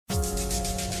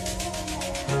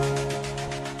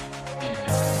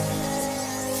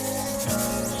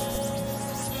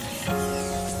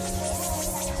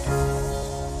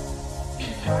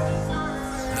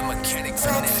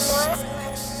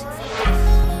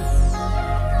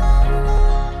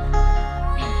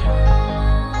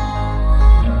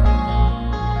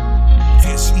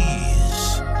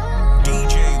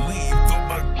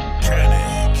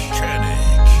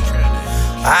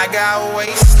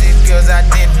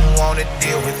wanna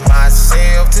deal with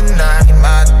myself tonight.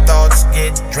 My thoughts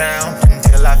get drowned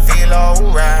until I feel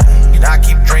alright. And I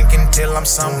keep drinking till I'm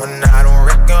someone I don't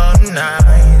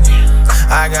recognize.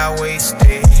 I got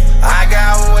wasted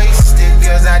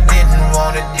cause I didn't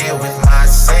wanna deal with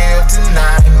myself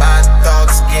tonight. My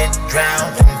thoughts get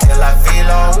drowned until I feel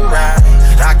alright.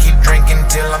 And I keep drinking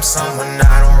till I'm someone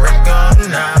I don't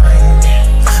recognize.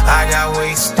 I got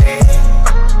wasted.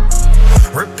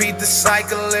 Repeat the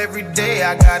cycle every day,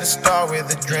 I gotta start with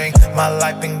a drink. My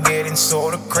life been getting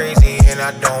sorta crazy and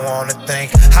I don't wanna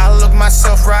think. I look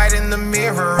myself right in the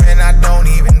mirror and I don't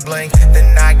even blink.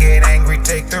 Then I get angry,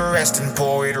 take the rest and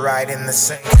pour it right in the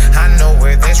sink. I know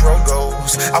where this road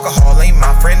goes. Alcohol ain't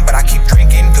my friend, but I keep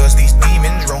drinking cause these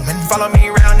demons roaming. Follow me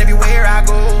around everywhere I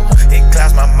go. It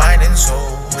clouds my mind and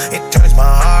soul. It turns my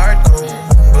heart cold.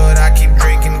 But I keep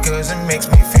drinking cause it makes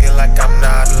me feel like I'm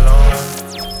not alone.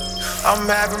 I'm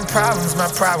having problems, my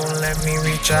problem let me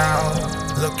reach out.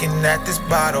 Looking at this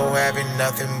bottle, having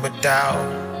nothing but doubt.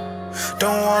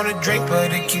 Don't wanna drink,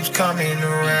 but it keeps coming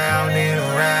around and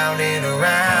around and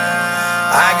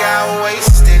around. I got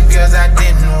wasted cause I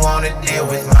didn't wanna deal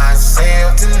with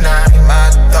myself tonight. My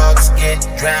thoughts get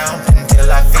drowned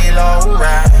until I feel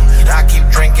alright. I keep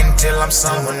drinking till I'm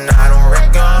someone I don't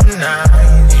recognize.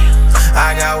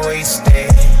 I got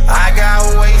wasted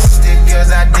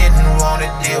cause I didn't wanna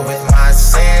deal with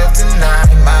myself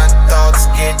tonight. My thoughts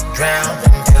get drowned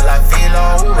until I feel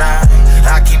alright.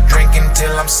 I keep drinking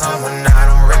till I'm someone I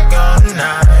don't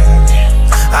recognize.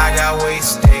 I got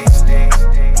wasted.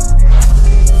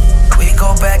 We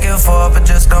go back and forth, but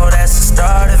just know that's the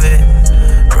start of it.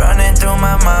 Running through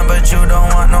my mind, but you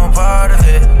don't want no part of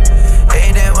it.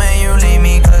 Hate it when you leave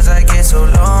me cause I get so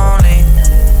lonely.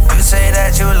 You say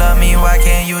that you love me, why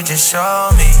can't you just show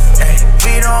me? Ay,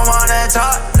 we don't wanna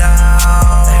talk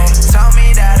now. Ay, tell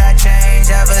me that I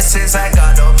changed ever since I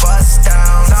got no bust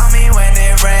down. Tell me when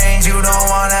it rains, you don't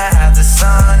wanna have the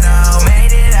sun now.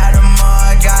 Made it out of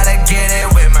mud, gotta get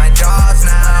it with my dogs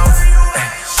now.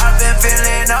 Ay, I've been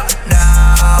feeling up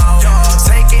now.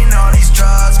 Taking all these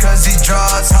drugs, cause these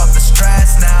drugs help the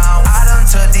stress now. I done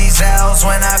took these L's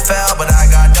when I fell, but I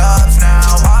got dubs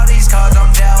now. All these cards I'm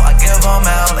dealt, I give them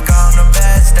hell like I'm the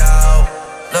best out.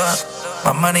 Look,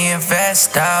 my money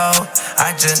invest out.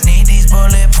 I just need these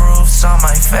bulletproofs on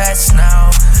my vest now.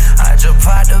 I just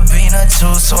popped a bean or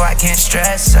two so I can't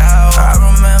stress out. I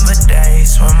remember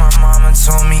days when my mama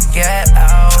told me get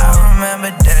out. I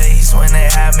remember days when they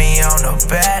had me on the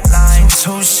bad line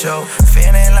to show.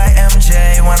 Feeling like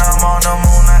MJ when I'm on the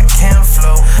moon, I can't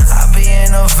float. I be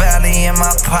in a valley in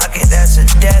my pocket, that's a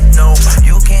death note.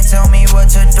 You can't tell me what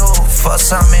to do, for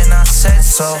something I said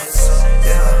so.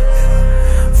 Yeah.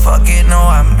 Fuck it, no,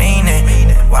 I mean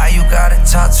it. Why you gotta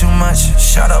talk too much?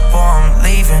 Shut up or I'm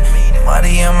leaving.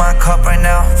 Muddy in my cup right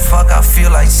now, fuck, I feel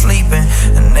like sleeping.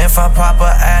 And if I pop a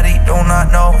addy, do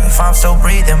not know if I'm still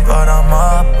breathing, but I'm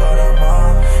up.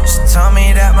 So tell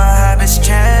me that my habits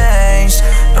changed.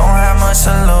 Don't have much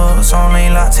to lose,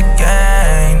 only lot to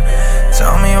gain.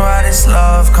 Tell me why this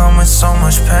love come with so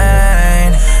much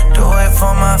pain. Do it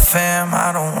for my fam,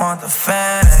 I don't want the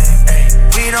fame.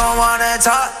 We don't wanna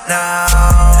talk now.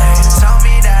 Tell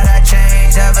me that I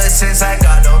changed ever since I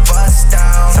got no bust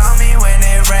down. Tell me when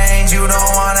it rains, you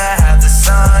don't wanna have the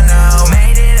sun now.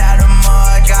 Made it out of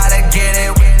mud, gotta get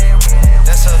it.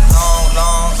 That's a long,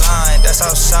 long line, that's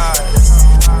outside.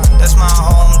 That's my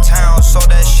hometown,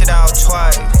 sold that shit out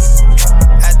twice.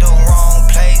 At the wrong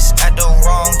place, at the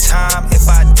wrong time. If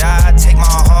I die, take my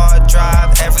hard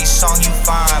drive. Every song you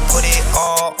find, put it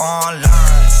all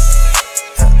online.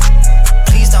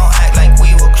 Please don't act like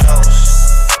we were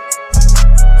close.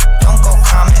 Don't go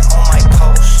comment on my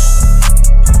post.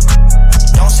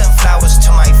 Don't send flowers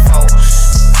to my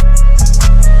folks.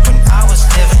 When I was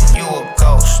living, you a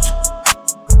ghost.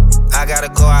 I gotta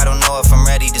go, I don't know if I'm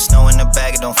ready. The snow in the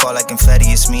bag, it don't fall like confetti.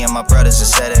 It's me and my brothers, a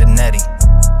set of Nettie.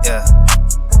 Yeah.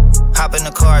 Hop in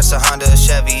the car, it's a Honda, a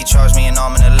Chevy. Charge me an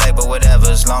arm and a leg, but whatever,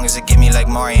 as long as it give me like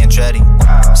Mari and Andretti.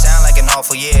 Sound like an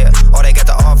awful year. All they got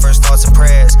to offer is thoughts and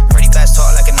prayers. Pretty fast talk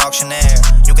like an auctioneer.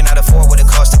 You cannot afford what it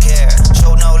costs to care.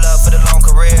 Show no love for the long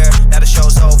career. Now the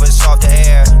show's over, it's off the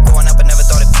air. Growing up, I never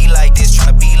thought it'd be like this.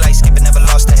 Tryna be like Skip, never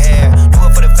lost a hair. Do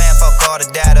it for the fan, fuck all the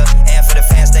data. And for the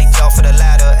fans, thank y'all for the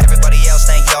ladder. Everybody else,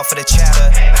 thank y'all for the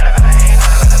chatter.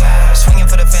 Swinging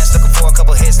for the fence, looking for a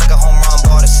couple hits like a home run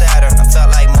ball to Saturn. I felt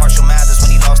like Marshall Mathers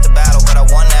when he lost the battle, but I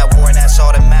won that war and that's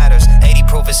all that matters. 80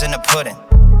 proof is in the pudding.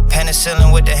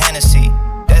 Penicillin with the Hennessy.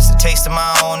 That's the taste of my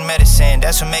own medicine.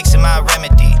 That's what makes it my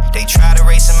remedy. They try to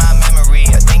erase in my memory.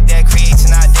 I think that creates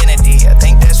an identity. I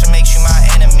think that's what makes you my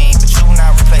enemy, but you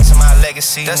not replacing my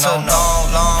legacy. That's a long,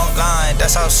 long line. That's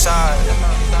that's outside.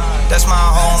 That's my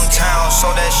hometown, so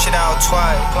that shit out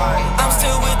twice. I'm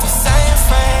still with the same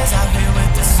friends, out here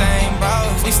with the same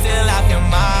bros. We still out here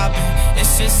mobbing,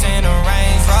 it's just in a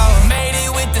Range Rover. Made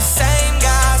it with the same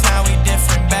guys, now we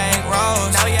different bank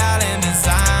rolls. Now y'all in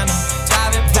designer,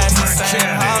 driving past the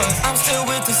same hoes. I'm still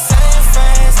with the same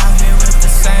friends, out here with the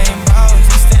same bros.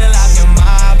 We still out here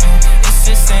mobbing, it's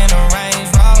just in a Range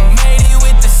Rover. Made it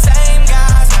with the same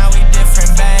guys, now we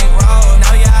different bank rolls.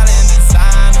 Now y'all in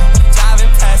designer,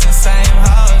 driving past the same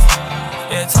hoes.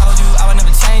 Yeah, told you I would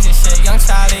never change this shit. Young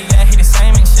Charlie, yeah, he the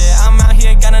same and shit. I'm out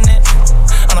here gunning it.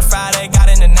 On a Friday,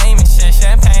 got in the name and shit.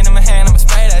 Champagne in my hand, I'ma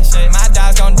spray that shit. My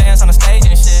dogs gon' dance on the stage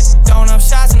and shit. Throwing up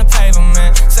shots in the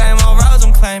pavement. Same old roads,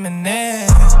 I'm claiming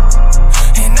it.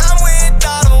 And I'm with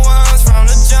all the ones from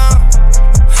the jump.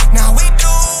 Now we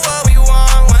do what we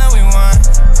want when we want.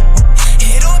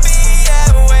 It'll be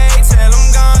that way till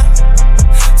I'm gone.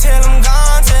 Till I'm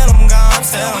gone, till I'm gone. I'm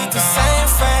still with the same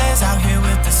friends, out here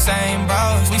with the same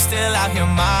bros. We still out here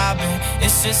mobbing,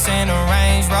 it's just in a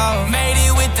Range Rover. Made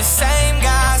it with the same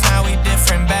guys, now we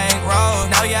different bank rolls.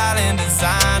 Now y'all in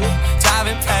designer,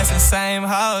 driving past the same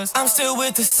hoes. I'm still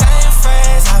with the same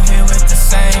friends, out here with the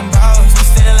same bros. We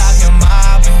still out here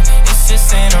mobbing, it's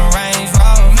just in a Range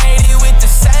Rover. Made it with the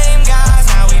same guys,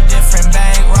 now we different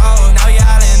bank rolls. Now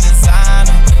y'all in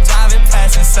designer, driving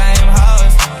past the same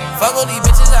hoes. Fuck all these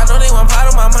bitches, I know they want part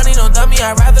of my money, no dummy,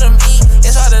 I'd rather them eat.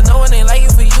 It's hard to know when they like you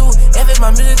for you. If it's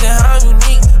my music, then how I'm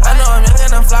unique. I know I'm young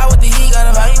and I'm fly with the heat.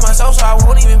 Gotta value myself so I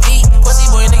won't even beat. Pussy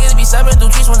boy niggas be subbing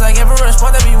through tweets. Once I give a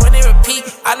response, that be when they repeat.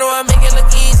 I know I make it look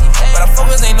easy, but I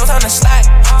focus, ain't no time to slack.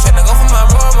 Tryna go for my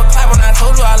bro, I'ma clap. When I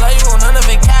told you I love you, on none of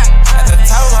it cap. At the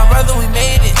top of my brother, we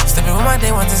made it. Stepping with my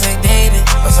day ones as they dated.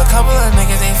 Was a couple of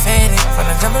niggas, they faded. From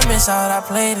the jump and miss out, I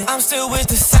played it. I'm still with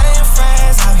the same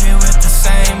friends, out here with the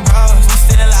same bros. We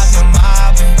still out here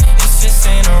mobbing, it's just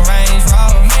in a Range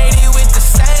Rover. Made it with the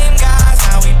same guys,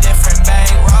 now we different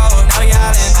bank rolls. Now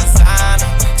y'all in designer,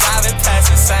 driving past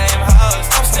the same hoes.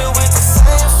 I'm still with the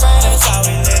same friends. That's how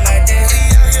we live like this. We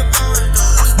out here blowing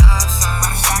through the stop sign,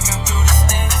 shocking through the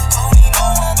sticks. Only know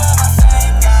one but my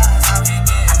same guys, how we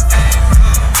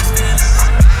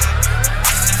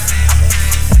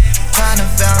Tryna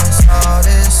balance all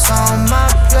this on my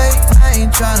plate. I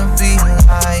ain't tryna be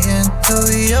lying to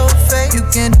your face. You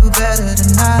can do better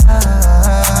than I.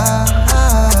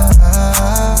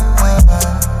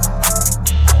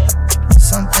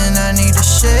 Something I need to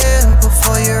share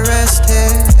before you rest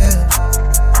here.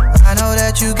 I know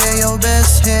that you gave your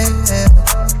best here,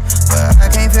 but I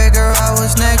can't figure out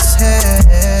what's next here.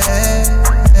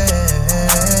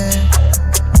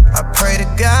 I pray to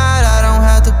God I don't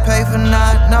have to pay for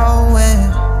not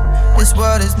knowing. This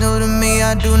world is new to me,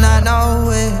 I do not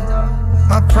know it.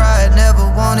 My pride never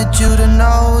wanted you to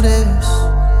know this.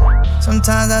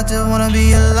 Sometimes I just wanna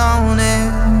be alone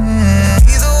and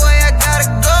either way I gotta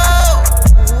go.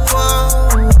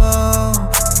 Whoa, whoa.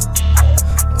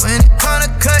 When it comes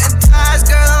to cutting ties,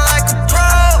 girl, I'm like a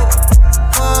pro.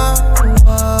 Whoa,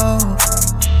 whoa.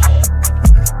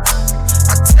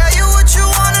 I'll tell you what you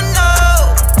wanna know.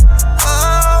 Oh,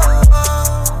 oh,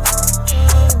 oh.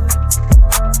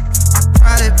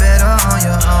 Probably better on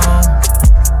your own.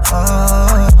 Oh,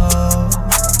 oh.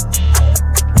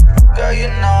 Girl, you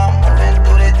know I'm moving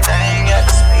through this thing at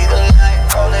the speed of light.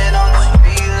 Rolling on the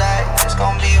street light. It's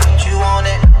gon' be what you want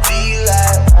it to be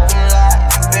like.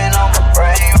 You been on my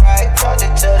brain, right? Talked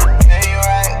it to the game,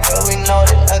 right? Girl, we know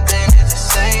that nothing is the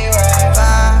same, right?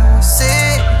 5,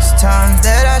 6 times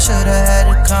that I should've had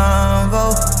a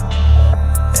convo.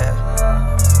 Yeah.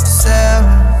 7,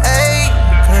 8,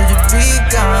 could you be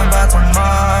gone by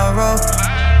tomorrow?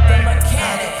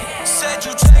 Said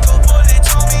you take a bullet,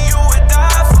 told me you would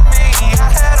die for me. I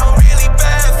had a really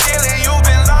bad feeling, you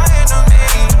been lying to me.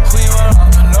 We were on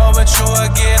the low, but you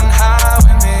were getting high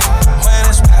with me. When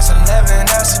it's past 11,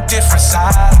 that's a different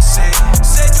side I see.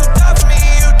 Said you died for me,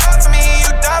 you died for me, you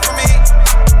died for me.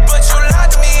 But you lied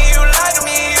to me, you lied to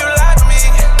me, you lied to me.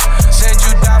 Said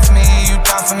you died for me, you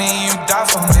died for me, you died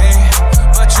for me.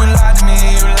 But you lied to me,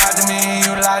 you lied to me,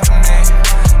 you lied to me.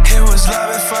 It was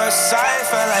love at first sight,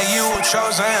 felt like you were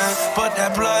chosen. Put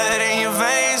that blood in your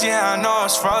veins, yeah, I know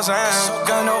it's frozen.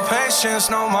 Got no patience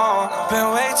no more,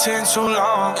 been waiting too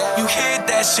long. You hid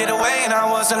that shit away and I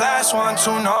was the last one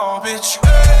to know, bitch.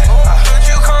 I heard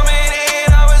you coming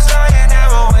in, I was lying there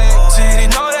awake.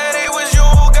 Didn't know that it was you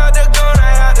who got the gun,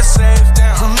 I had to save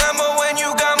them. Remember when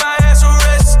you got my ass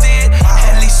arrested?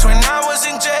 At least when I was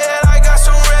in jail, I got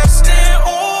some rest in.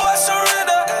 Ooh, I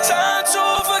surrender, time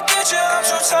to forget you. I'm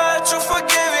too tired to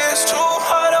forgive you. It's too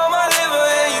hard on my liver,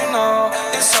 and you know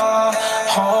it's all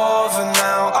over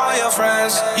now. All your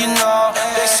friends, you know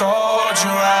sold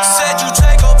you out. Said you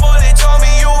take a bullet, told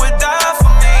me you would die for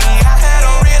me. I had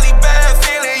a really bad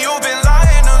feeling you been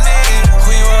lying to me.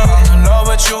 We were on the low,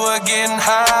 but you were getting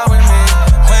high with me.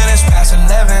 When it's past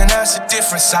 11, that's a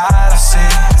different side I see.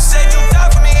 Said you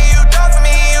die for me, you die for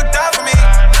me, you die for me.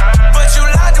 But you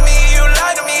lied to me, you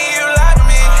lied to me, you lied to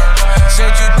me.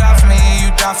 Said you die for me, you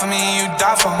die for me, you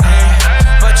die for me.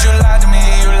 But you lied to me,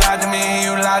 you lied to me,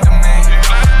 you lied to me.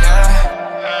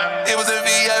 Yeah. It was a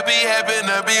VIP, happened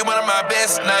to be one of my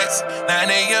best nights. 9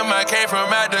 a.m. I came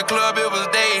from out the club, it was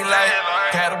daylight.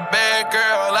 Had a bad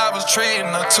girl, I was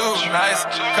treating her too nice.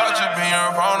 Caught you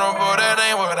being vulnerable, that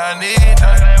ain't what I need.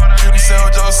 You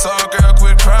sold your soul, girl,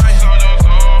 quit crying.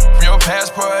 From your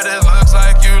passport, it looks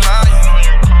like you lying.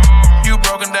 You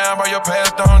broken down by your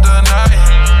past, don't deny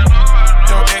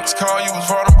it. Your ex called, you was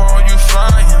vulnerable, you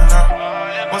flying.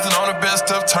 Wasn't on the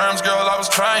best of terms, girl, I was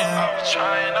trying.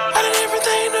 I did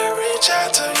everything to reach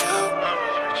out to you.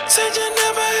 Said you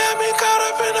never had me caught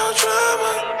up in no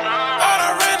drama. I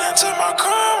done ran into my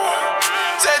karma.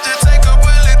 Said you take a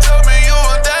bullet, told me you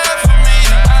would die for me.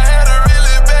 I had a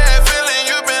really bad feeling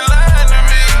you been lying to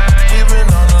me. You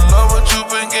been on the low, but you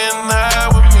been getting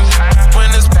high with me. When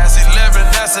it's past 11,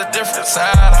 that's a different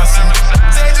side I see.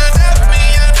 Said you die for me,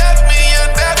 you die for me, you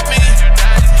die for me.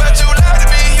 But you lied to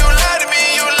me, you lied to me,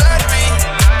 you lied to me.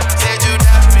 Said you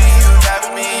die for me, you die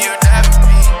for me, you die for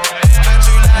me. But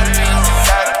you lied to me, you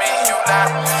lied to me, you lied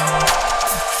to me.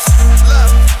 Look,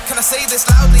 can I say this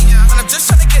loudly? And I'm just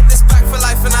trying to get this back for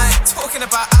life, and I ain't talking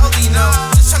about Aldi, no.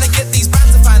 Just trying to get these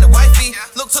bands to find a wifey.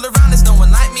 Looked all around, there's no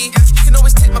one like me. You can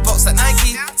always tick my box like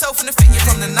Nike. Tell from the fit you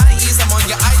from the 90s. I'm on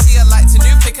your IG, I like to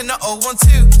new pick in the 012.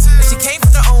 But she came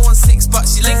from the 016, but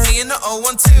she linked me in the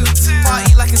 012.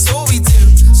 Party like it's all we do.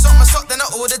 Shot my shot, then I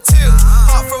ordered two.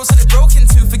 Heart frozen, it broke in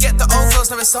two. Forget the old girls,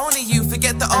 now it's only you.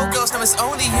 Forget the old girls, now it's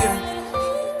only you.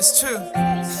 It's true,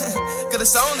 cause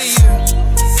it's only you.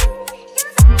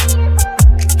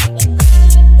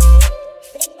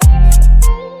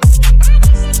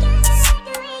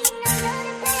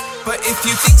 But if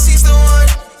you think she's the one,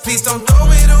 please don't throw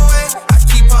it away. I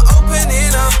keep her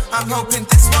opening up, I'm hoping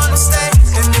this one will stay.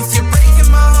 And if you're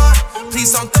breaking my heart,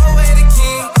 please don't throw away the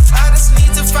key. I just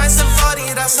need to find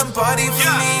somebody, that's somebody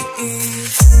for me.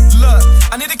 Look,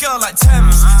 I need a girl like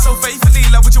Thames, so faithfully,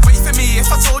 like would you wait for me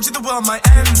if I told you the world might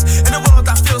end? In a world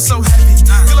that feels so heavy,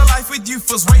 feel a life with you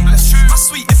feels weightless. My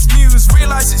sweetest muse,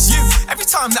 realize it's you every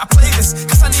time that I play this.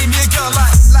 Cause I need me a girl like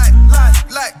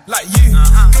you.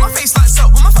 Got my face lights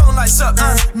up when my phone lights up.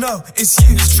 No, it's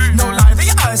you. No lie, that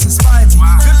your eyes inspire me.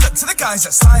 Good luck to the guys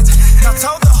that slide. Now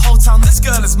tell the whole town this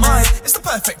girl is mine. It's the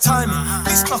perfect timing.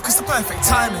 This clock is the perfect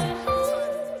timing.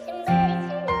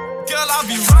 Girl, I'll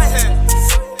be right here.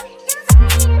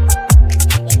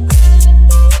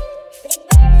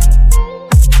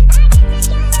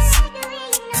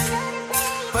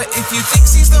 But if you think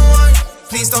she's the one,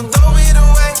 please don't throw it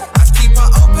away. I keep her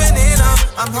opening up,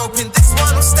 I'm hoping this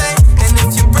one will stay. And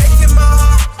if you're breaking my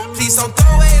heart, please don't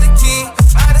throw away the key.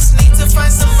 I just need to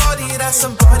find somebody, that's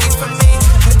somebody for me.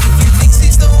 But if you think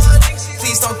she's the one,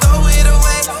 please don't throw it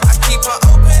away. I keep her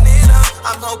opening up,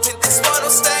 I'm hoping this one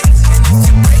will stay. And if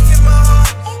you're breaking my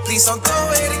heart, please don't throw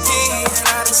away the key. And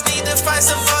I just need to find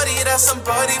somebody, that's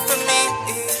somebody for me.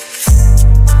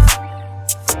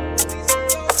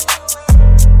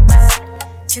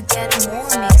 To get more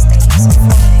mixtapes,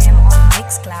 follow him on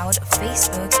Mixcloud,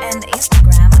 Facebook, and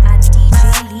Instagram at DJ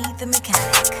Lee the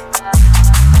Mechanic.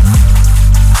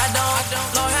 I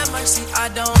don't, Lord have mercy, I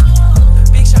don't.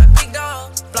 Big shot, big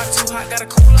dog, block too hot, gotta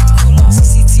cool off.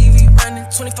 CCTV running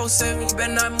 24/7, you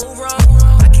better not move wrong.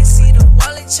 I can see the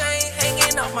wallet chain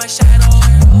hanging off my shadow.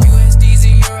 USDs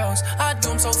and euros, I do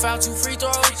them so foul, 2 free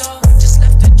throws. Just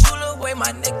left the jeweler, weigh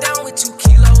my neck down with 2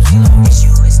 kilos.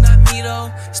 Issue, it's not me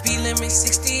though. Speed limit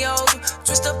 60 over.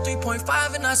 Twist up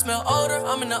 3.5 and I smell odor.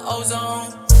 I'm in the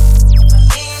ozone. My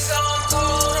lean's so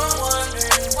cold, I'm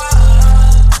wondering why.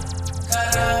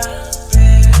 Got out of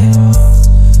bed.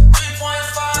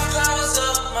 3.5 clouds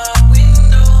up my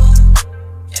window,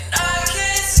 and I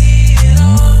can't see it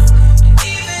all. And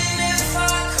even if I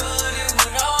could, it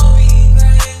would all be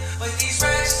great. But these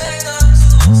racks stacked up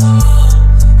too tall.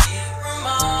 It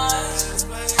reminds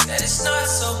me that it's not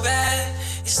so bad.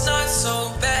 It's not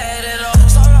so bad at all.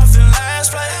 Started off in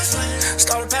last place,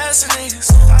 started passing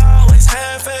niggas. I always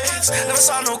had faith, never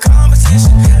saw no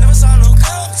competition. Never saw no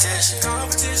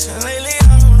competition. Lately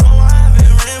I don't know why I've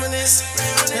been reminiscing.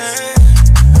 Yeah.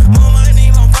 More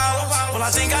money, more problems. Well,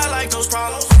 I think I like those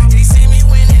problems. They see me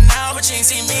winning now, but you ain't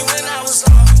see me when I was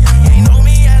lost. You ain't know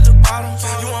me at the bottom.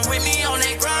 You weren't with me on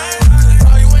that grind. Couldn't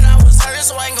call you when I was hurt,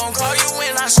 so I ain't gon' call you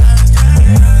when I shine.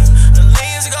 The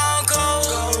lanes gone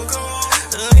cold.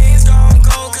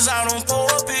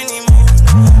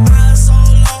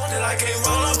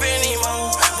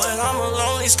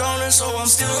 so I'm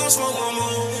still gon' smoke one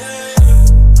more.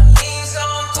 My leaves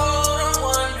on cold, I'm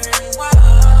wondering why.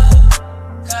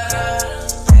 Got out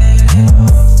of bed.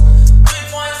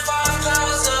 3.5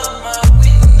 clouds up my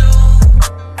window.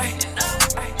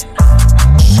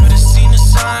 Should've seen the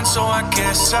sign, so I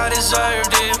guess I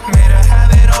deserved it. Made a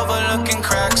habit overlooking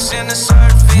cracks in the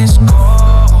surface.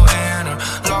 Going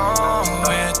along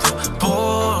with the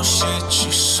bullshit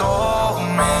you sold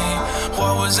me.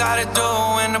 What was I to do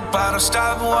when the bottle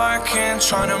stopped working?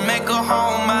 Trying to make a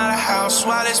home out of house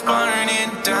while it's burning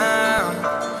down.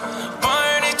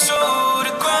 Burn it to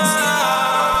the ground.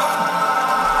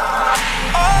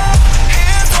 Oh,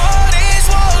 here for these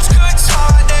walls could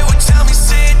talk. They would tell me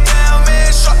sit down,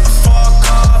 man, shut the fuck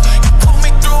up. You put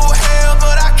me through hell,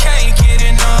 but I can't get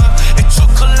enough. It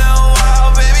took a little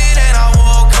while, baby, then I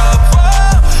woke up.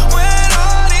 Oh, when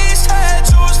all these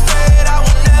tattoos fade, I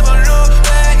will never look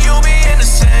back. You'll be in the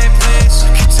same place.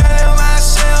 Keep telling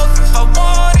myself if I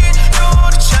wanted you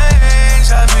to change,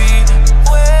 I'd be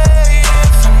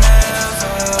waiting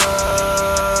forever.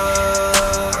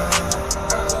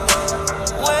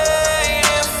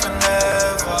 Waiting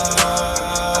forever.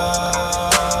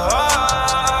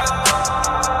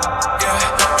 Yeah,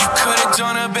 you could've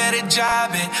done a better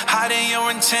job at hiding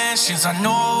your intentions. I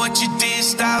know what you did,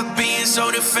 stop being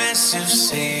so defensive.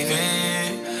 Save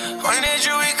it. When did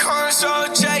you become so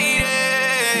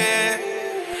jaded?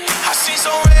 I see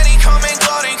so many come and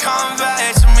go, they come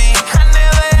back to me. I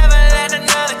never ever let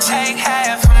another take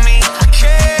half of me. I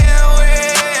can't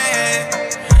wait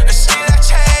to see that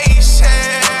chasing.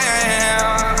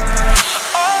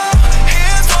 Oh,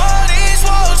 here for these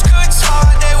walls could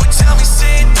talk. They would tell me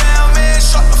sit down, man,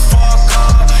 shut the fuck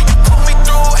up. You put me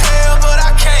through hell, but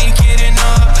I can't get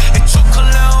enough. It took a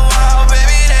little while,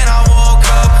 baby, then I woke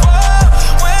up.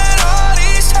 Oh, when all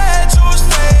these tattoos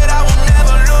fade, I will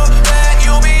never look back.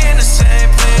 You'll be in the same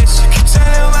place. Keep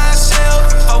telling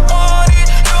myself if I wanted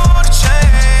you to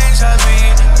change, I'd be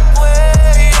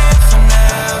waiting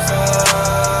forever.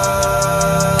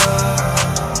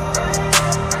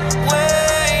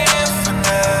 Waiting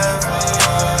forever.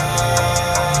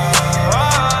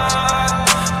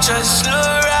 Just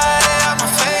look right at my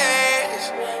face,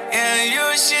 and you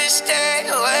should stay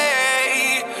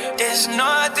away. There's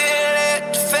nothing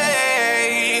left to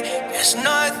fade. There's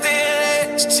nothing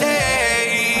left to take.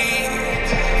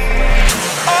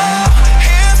 Oh,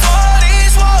 here for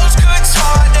these walls could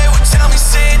talk. They would tell me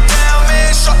sit down,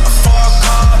 man, shut the fuck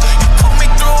up. You put me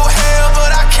through hell,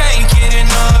 but I can't get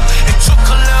enough. It took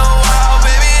a little while,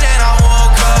 baby, then I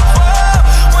woke up. Oh,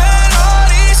 when all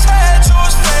these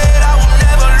tattoos fade, I will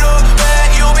never look back.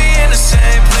 You'll be in the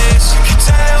same place. Keep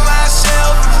telling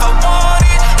myself if I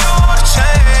wanted you to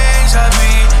change, I'd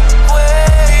be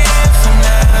waiting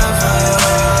forever.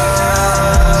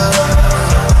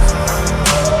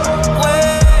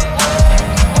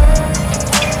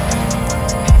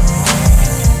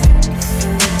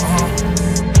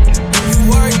 You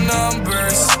work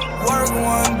numbers, work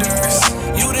wonders.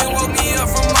 You didn't woke me up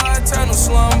from my eternal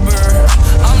slumber.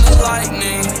 I'm the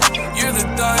lightning, you're the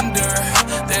thunder.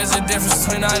 There's a difference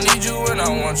between I need you and I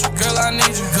want you. Girl, I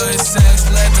need you. Good sex,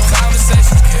 let the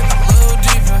conversations get a little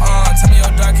deeper. Tell me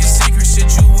your darkest secret, shit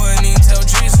you wouldn't even tell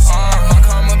Jesus. My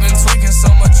karma been tweaking so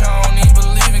much I don't even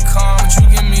believe in karma. But you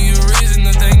give me a reason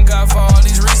to thank God for all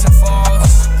these recent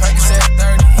falls. Percocet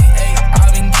 38,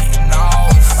 I've been getting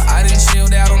off. I done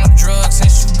chilled out on the drugs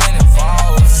since you been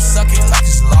involved. Suck it like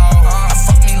it's law,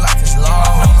 fuck me like it's law.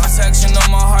 No protection on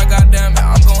my heart, goddamn it,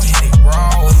 I'm gon' hit it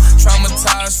raw.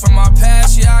 Traumatized from my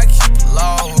past, yeah, I keep it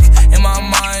low. In my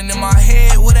mind, in my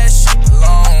head, where that shit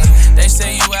belong. They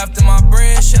say you after my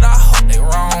bread, shit, I hope they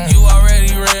wrong. You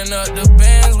already ran up the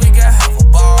bands, we can have a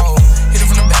ball. Hit it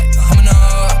from the back, humming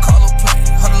up, call a play,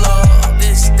 huddle up,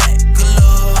 this, that, good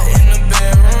love. In the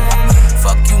bedroom,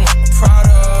 fuck you on the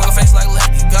Prada. Poker face like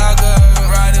Lady Gaga,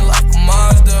 ride it like a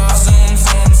Mazda. Zoom,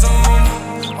 zoom, zoom,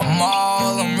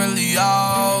 I'm really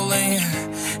all in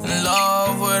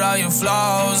love with all your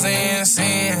flaws and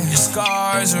sin. Your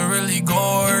scars are really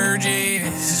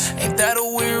gorgeous. Ain't that a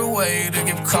weird way to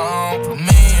give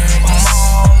compliments?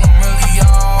 I'm really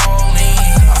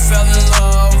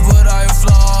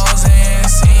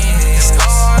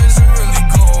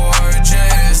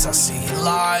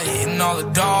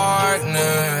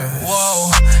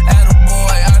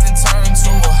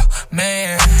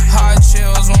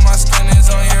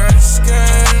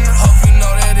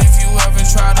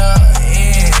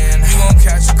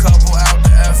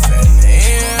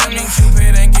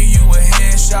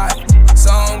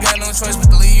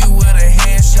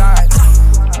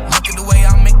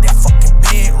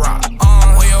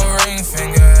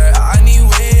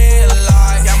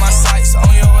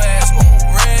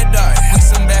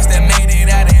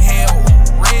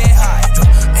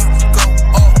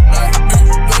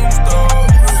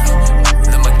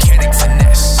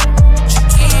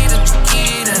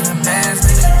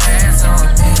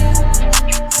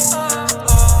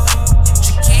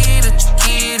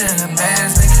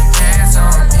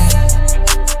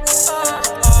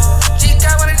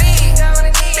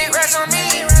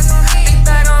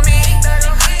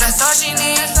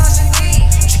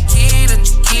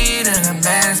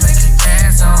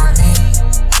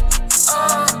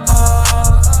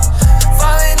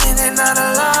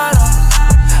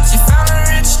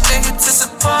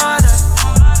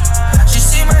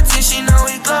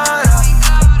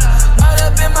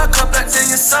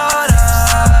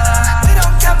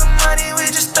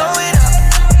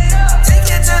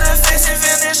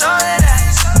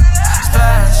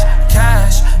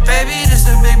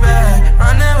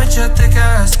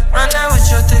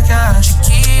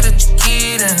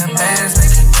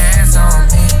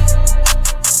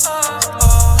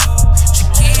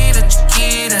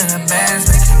bands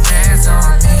make you dance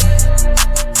on me.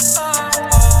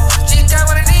 She got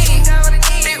what I need,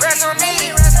 big racks on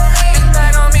me, big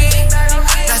bag on me,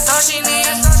 that's all she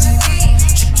needs.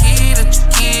 Chiquita,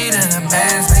 Chiquita, the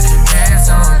bands make you dance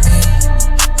on me.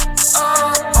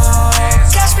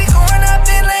 Cash be going up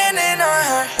and landing on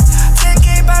her.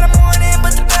 10K by the morning,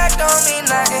 but the back don't mean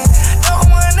nothing.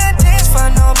 Don't wanna dance for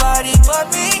nobody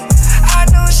but me. I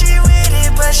know she with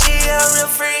it, but she a real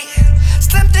freak.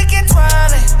 Slim, thick, and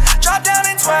twirling, drop down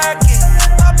and twerk it.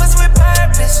 Poppers with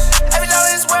purpose, every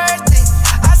dollar is worth it.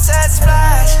 I said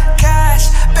splash,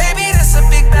 cash, baby, this a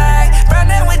big bag. Run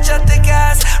that with your thick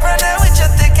ass, run that with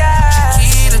your thick ass.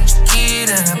 Chiquita,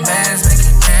 Chiquita, the bands make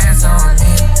you dance on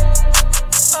me.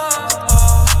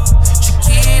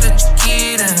 Chiquita,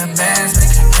 Chiquita, the bands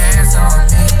make you dance on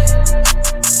me.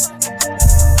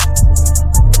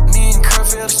 Me and Kurt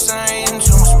feel the same.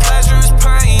 Too much pleasure is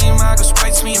pain. My girl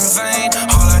spites me in vain.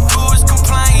 All I do is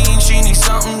complain. She needs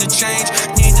something to change.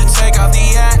 Need to take out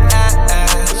the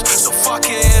ass. So fuck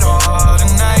it all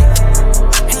tonight.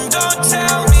 And don't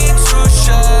tell me to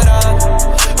shut up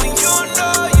when you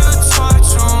know you talk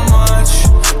too much,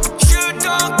 but you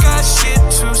don't got shit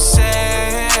to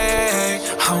say.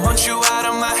 I want you out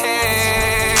of my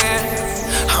head.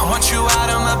 I want you out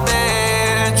of my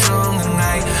bedroom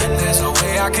tonight. There's a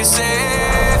way I can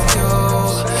save you,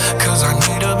 cause I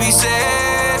need to be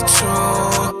saved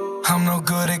too. I'm no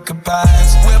good at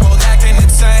goodbyes. We're both acting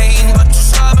insane, but you're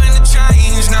stubborn to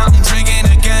change. Now I'm drinking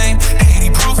again,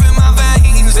 80 proof in my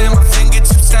veins, and my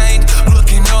fingertips stained.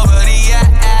 Looking over the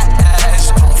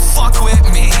ass. Don't fuck with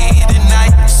me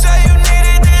tonight. Say you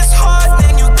needed this hard,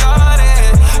 then you got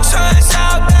it. Turns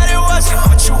out that it wasn't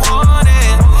what you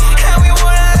wanted, and we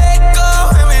wouldn't let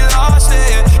go, and we lost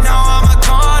it. Now I'm a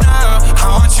corner.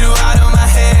 I want you out of my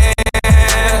head.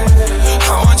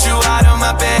 I want you out of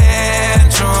my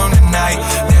bedroom tonight.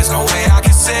 There's no way I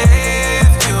can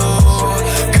save you,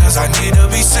 cause I need to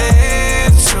be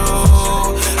saved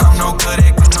too. I'm no good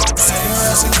at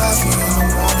Cigarettes and coffee in the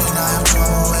morning, I have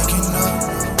trouble waking up.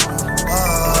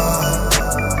 Whoa.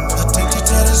 Addicted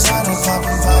to the sound of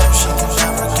popping bottles, she can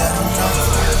never get enough.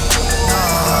 No,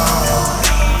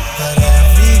 but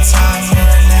every time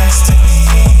you're next to me,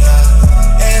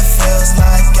 it feels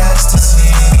like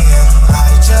ecstasy.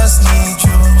 I just need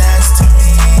you next to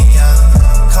me.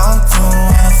 Come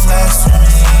through and flex with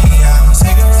me.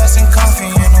 Cigarettes and coffee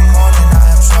in the morning,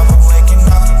 I have trouble waking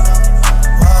up.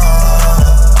 Whoa.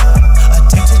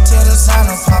 Addicted to the sound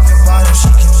of popping bottles, she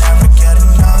can never get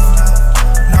enough.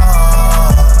 No,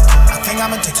 I think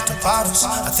I'm addicted to bottles.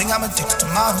 I think I'm addicted to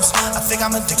models. I think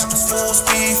I'm addicted to full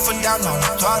speed, foot down on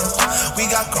the throttle.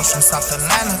 We got girls from South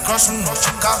Atlanta, girls from North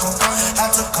Chicago.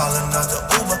 Had to call another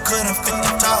Uber, couldn't fit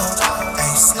the Tahoe.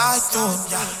 Hey, slide through,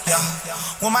 yeah.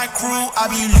 With my crew, I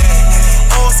be lit.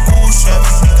 Old school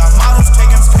Chevy, we got models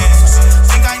taking pics.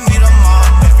 Think I need a mom,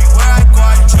 everywhere I go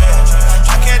I drip.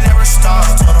 I can't never stop,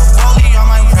 told a rollie on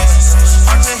my wrist.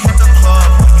 Hard to hit the club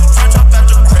when you turn up at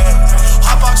the crib.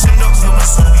 Hotbox in the Uber,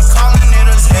 so we calling it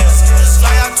a hit.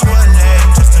 Fly out to LA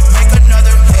just to make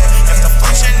another hit. If the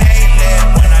function ain't lit,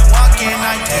 when I walk in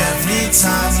I dip. Every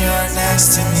time you're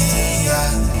next to me,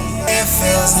 it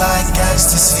feels like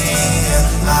ecstasy.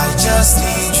 I just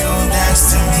need you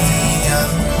next to me.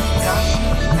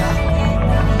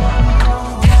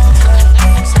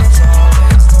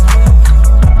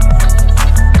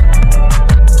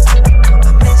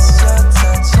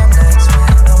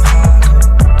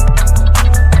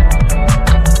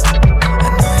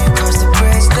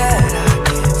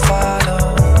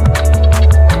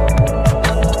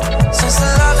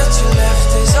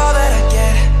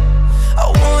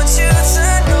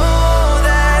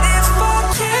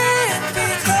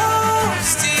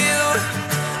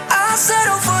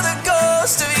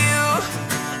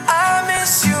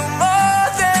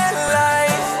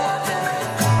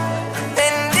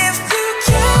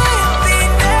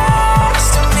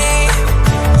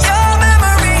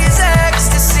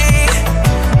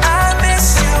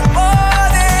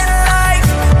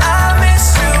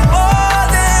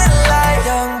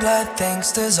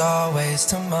 There's always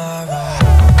tomorrow.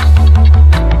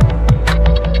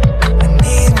 I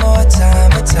need more time,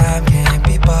 but time can't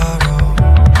be borrowed.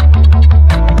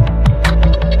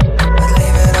 I'd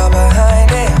leave it all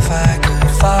behind if I could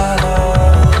follow.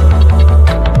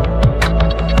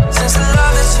 Since the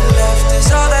love that you left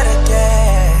is all that I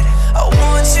get, I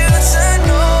want you to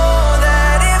know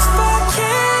that if I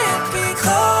can't be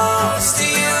close to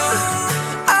you,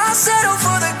 I'll settle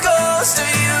for the ghost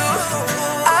of you.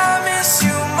 I miss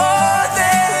you more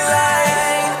than life.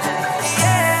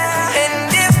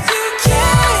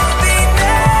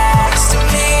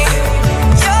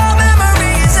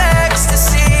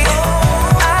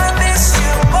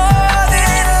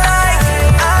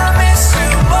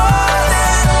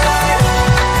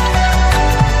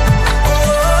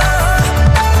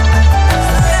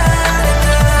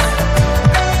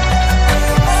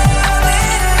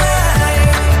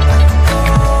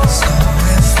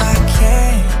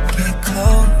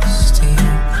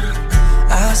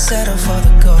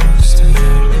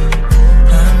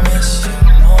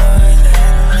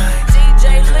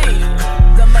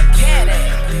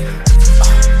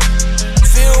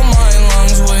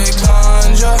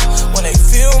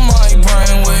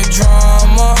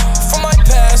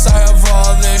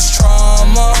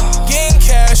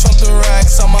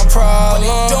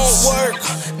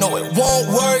 No, it won't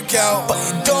work out, but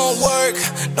it don't work.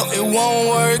 No, it won't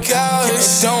work out. Yeah,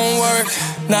 it don't work.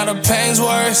 Now the pain's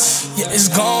worse. Yeah, it's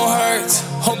gon' hurt.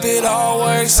 Hope it all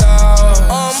works out.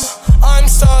 I'm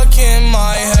stuck in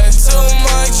my head too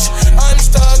much. I'm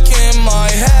stuck in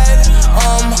my head.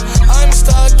 I'm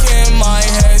stuck in my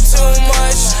head too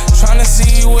much. Tryna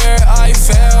see where I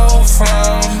fell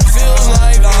from. Feels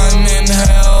like I'm in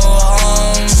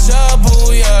hell.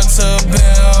 Shabuya to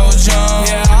Belgium.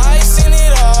 Yeah, I seen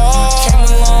it all. Came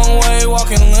a long way,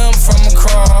 walking limp from a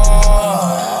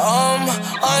crawl.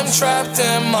 I'm trapped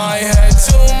in my head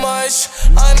too much.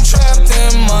 I'm trapped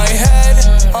in my head.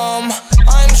 I'm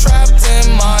trapped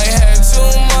in my head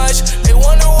too much. They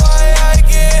wonder why I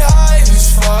get high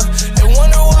as fuck. They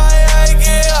wonder why I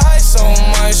get high so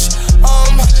much.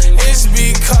 It's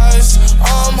because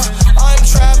I'm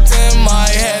trapped in my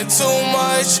head too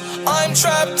much. I'm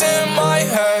trapped in my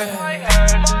head.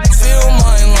 Fill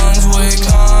my lungs with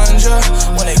ganja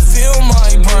when they fill my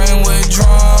brain with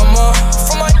drama.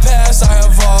 From my past I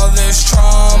have all this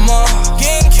trauma.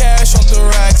 Getting cash off the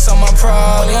racks on my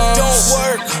problems. But it don't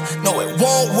work, no it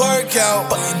won't work out.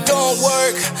 But it don't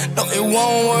work, no it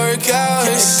won't work out.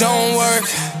 Yeah, it don't work,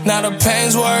 now the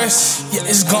pain's worse. Yeah,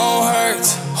 it's gon' hurt,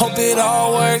 hope it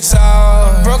all works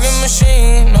out. Broken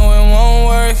machine, no it won't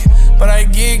work. But I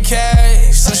get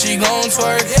cash, so she gon'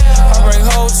 twerk. I break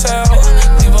hotel,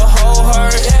 leave a whole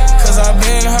hurt. Cause I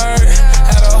been hurt,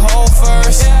 had a whole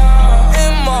first.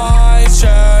 In my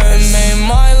chest, it made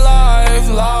my life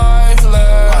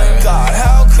lifeless. My God,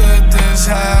 how could this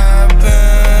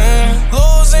happen?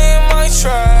 Losing my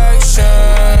traction.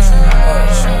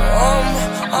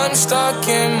 I'm stuck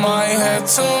in my head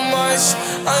too much.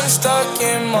 I'm stuck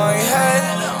in my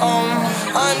head.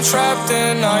 I'm trapped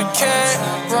and I can't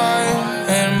run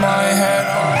in my head.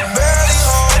 Barely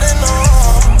holding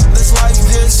on. This life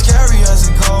gets scary as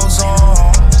it goes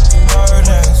on.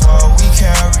 Burdens while we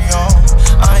carry on.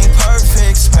 I ain't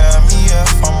perfect, spare me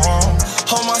if I'm wrong.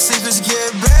 All my secrets get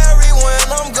buried when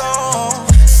I'm gone.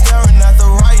 Staring at the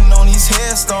writing on these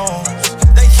headstones.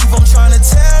 They keep on trying to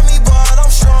tear me, but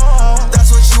I'm strong. That's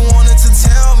what you wanted to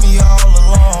tell me all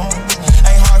along.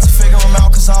 Ain't hard to figure them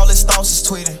out, cause all his thoughts is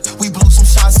tweeted. We blew some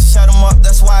shots and shut him up,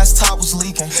 that's why his top was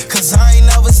leaking. Cause I ain't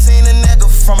never seen a nigga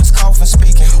from his coffin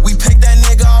speaking. We picked that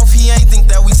nigga off, he ain't think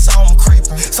that we saw him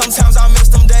creeping. Sometimes I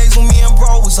miss them days when me and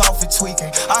bro was off it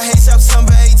tweaking. I hate September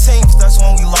 18th, that's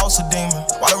when we lost a demon.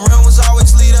 While the rim was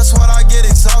always lead, that's what I get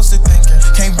exhausted thinking.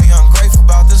 Can't be ungrateful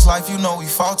about this life, you know we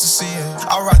fought to see it.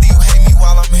 I'd rather you hate me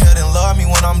while I'm here than love me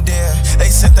when I'm dead.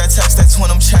 They sent that text, that twin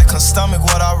them check, couldn't stomach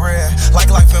what I read. Like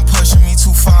life been pushing me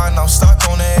too far and I'm stuck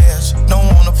on the edge. Don't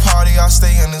wanna party, I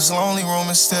stay in this lonely room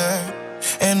instead.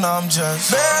 And I'm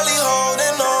just barely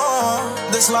holding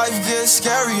on. This life gets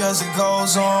scary as it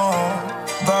goes on.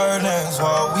 Burdens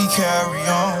while we carry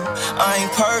on. I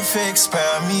ain't perfect,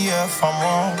 spare me if I'm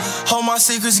wrong. All my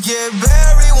secrets get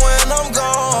buried when I'm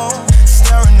gone.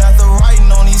 Staring at the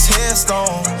writing on these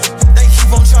headstones. They keep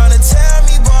on trying to tear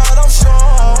me, but I'm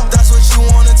strong. That's what you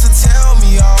wanted to tell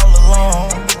me all along.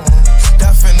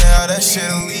 Definitely, that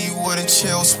shit'll leave with a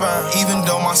chill spine. Even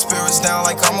though my spirit's down,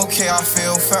 like I'm okay, I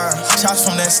feel fine. Shots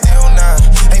from that steel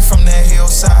 9, ain't from that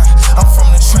hillside. I'm from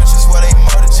the trenches where they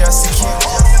murder just to kill.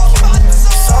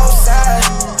 So sad,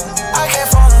 I can't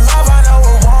fall in love, I know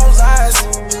it won't last.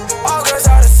 All girls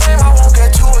are the same, I won't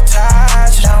get too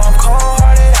attached. Now I'm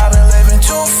cold-hearted, I've been living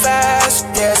too fast.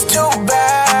 Yeah, it's too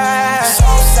bad. So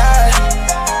sad,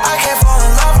 I can't fall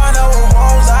in love, I know it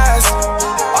won't last.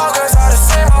 All girls are the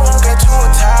same, I won't get too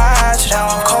attached.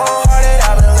 Now I'm cold-hearted,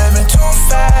 I've been living too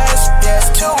fast. Yeah,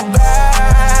 it's too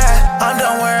bad. I'm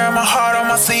done wearing my heart on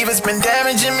my sleeve, it's been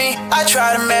damaging me. I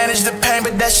try to manage the pain,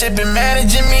 but that shit been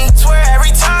managing me. Swear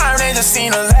every time they just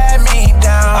seem to let me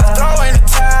down. I throw in the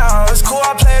towel, it's cool,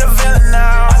 I play the villain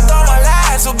now. I thought my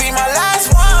last would be my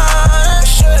last one.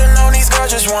 Should've known these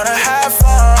girls just wanna have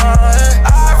fun.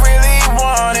 I really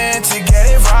wanted to get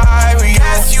it right. But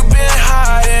yes, you've been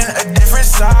hiding a different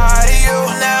side of you.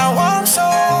 Now I'm so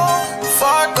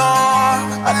far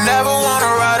gone, I never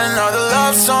wanna write another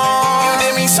love song. You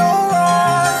did me so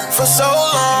wrong for so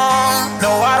long.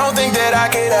 No, I don't think that I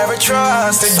could ever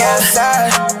trust again. So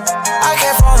sad, I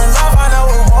can't fall in love, I know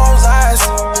it won't last.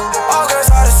 All girls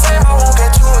are the same, I won't get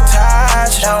too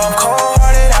attached. Now I'm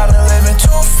cold-hearted, I've been living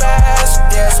too fast.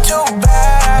 Yeah, it's too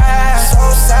bad. So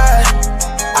sad,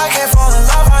 I can't fall in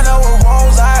love, I know it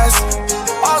won't last.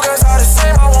 All girls are the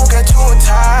same, I won't get too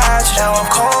attached. Now I'm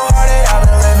cold-hearted, I've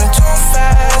been living too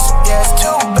fast. Yeah, it's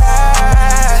too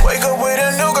bad. Wake up with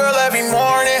a new girl every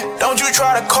morning. Don't you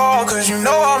try to call, cause you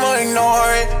know I'ma ignore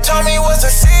it. Tell me what's the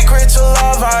secret to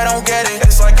love, I don't get it.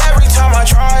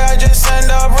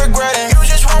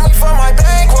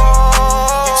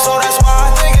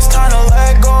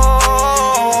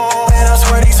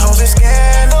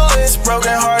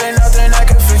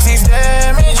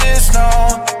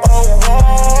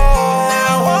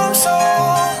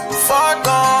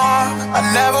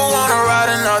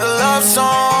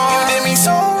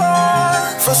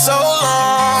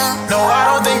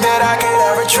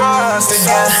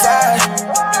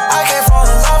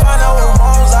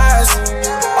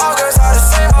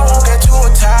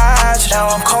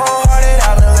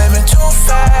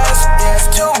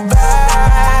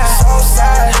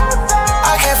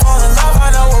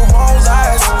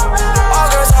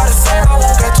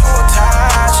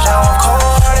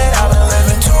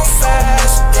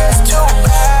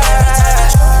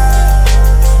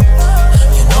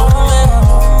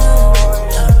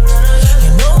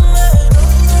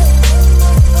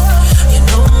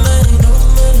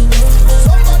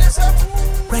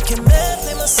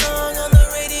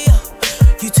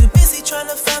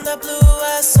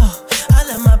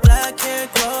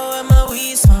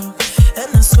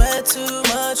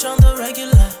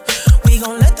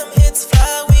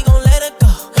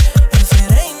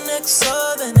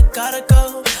 gotta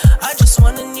go. I just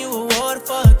won a new award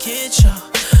for a kid show.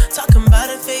 Talking about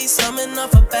a face, coming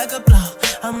off a bag of blow.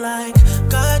 I'm like,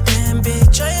 goddamn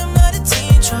bitch, I am not a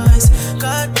teen choice.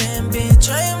 Goddamn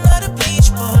bitch, I am not a bleach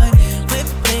boy. Whip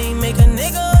pain, make a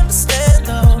nigga understand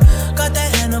though. Got that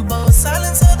Hannibal,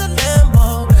 silence of the Lambo.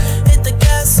 Hit the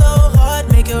gas so hard,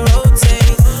 make it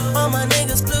rotate. All my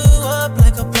niggas blew up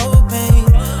like a propane.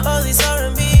 All these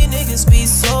R&B niggas be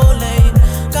so lame.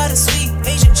 Got a sweet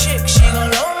Asian chick, she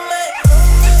gon' loan me.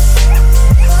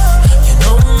 You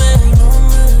know me, you know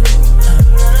me.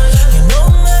 You know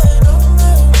me, you know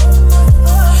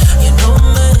me, you know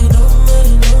me, you know me.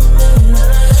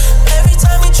 Every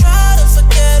time you try to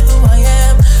forget who I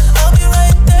am, I'll be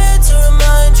right there to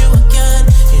remind you again.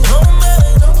 You know me,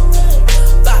 you know me.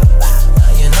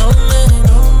 You know me, you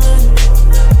know me.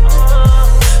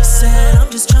 Said I'm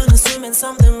just tryna swim in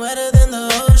something wetter than the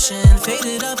ocean.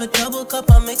 Faded up a double cup,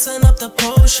 I'm mixing up the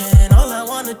potion. All I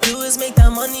wanna do is make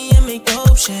that money and make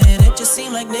dope shit. It just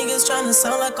seem like niggas tryna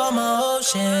sound like all my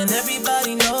ocean.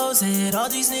 Everybody knows it, all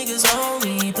these niggas own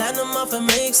me. Platinum off a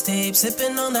mixtape,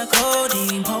 sipping on that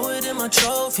codeine. Pour it in my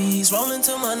trophies, rolling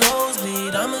to my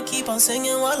nosebleed. I'ma keep on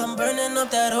singing while I'm burning up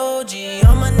that OG.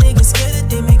 All my niggas get it,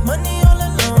 they make money all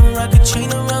alone. Rock a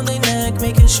chain around their neck,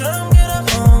 making sure I'm good at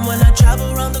home. When I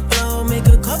travel around the globe, make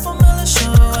a couple mil a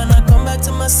show. And I come back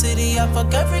to my city, I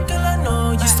fuck every girl I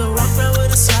know. Used to walk around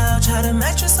with a slouch, had a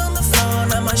mattress on the floor.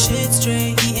 Now my shit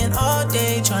straight, eating all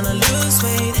day, tryna lose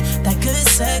weight. That good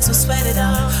sex will sweat it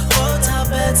out. Hotel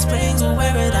bed springs will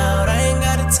wear it out. I ain't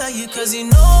gotta tell you cause you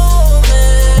know me.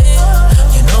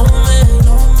 You know me, you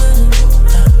know me.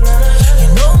 You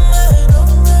know me, you know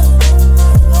me.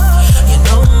 You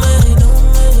know me, you know me, you know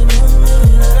me.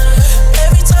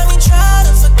 Every time you try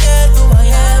to forget who I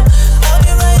am, I'll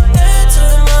be right there to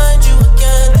remind you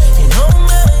again. You know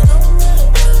me, you know me.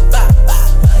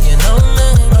 You know me,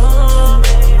 you know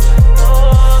me.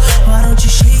 Why don't you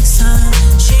shake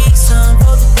some,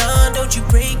 hold it down, don't you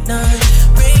break none,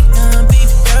 baby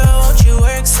girl, won't you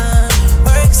work some,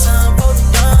 hold it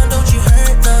down, don't you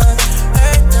hurt none,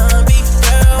 baby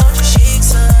girl, won't you shake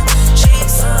some,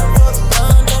 hold it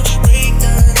down, don't you break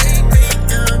none, baby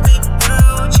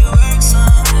girl, won't you work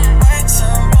some,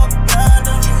 hold it down,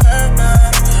 don't you hurt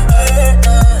none,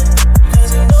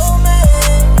 cause you know me,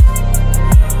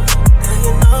 and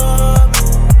you know me,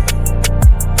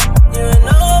 you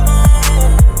know me.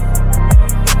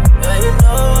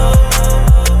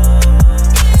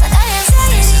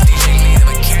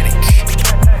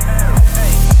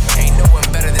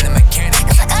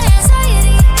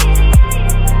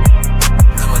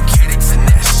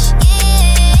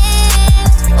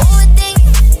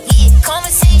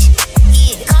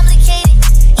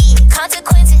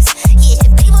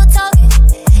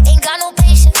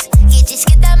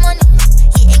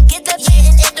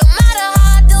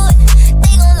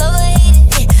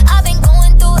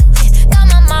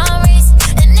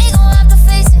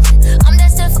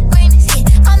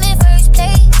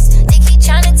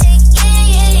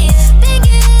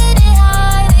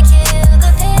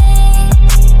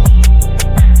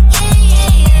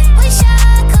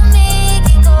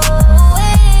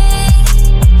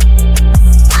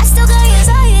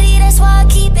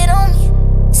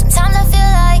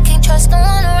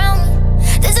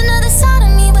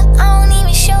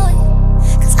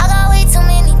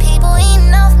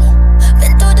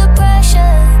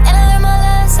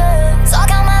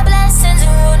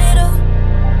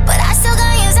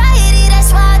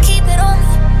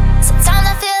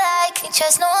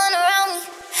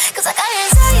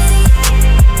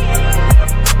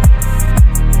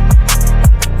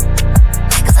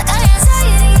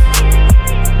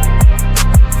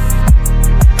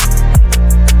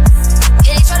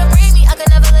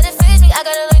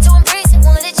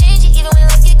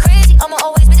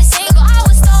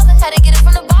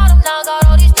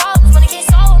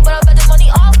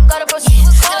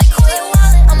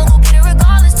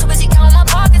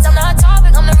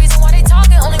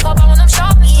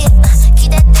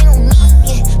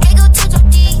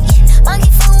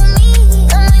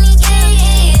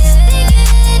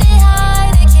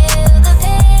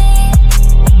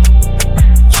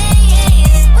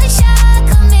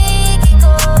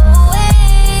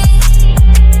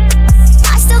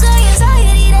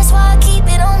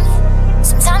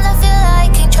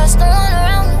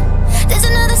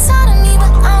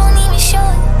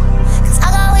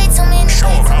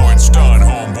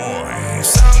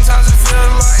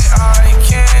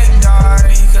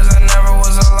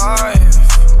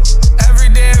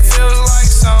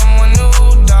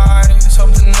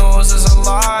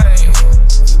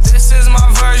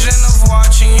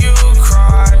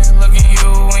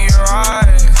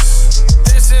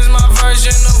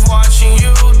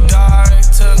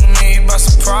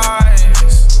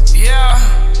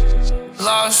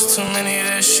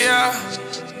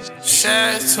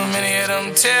 shed too many of them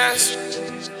tears.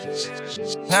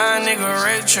 Now a nigga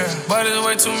richer, but there's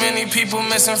way too many people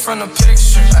missing from the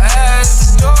picture. I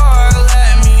asked the door,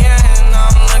 let me in,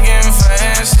 I'm looking for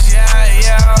answers, yeah.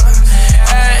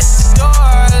 At the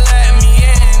door, let me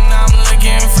in, I'm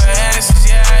looking for answers,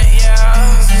 yeah.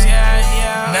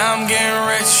 Now I'm getting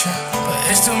richer, but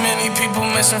it's too many people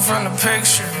missing from the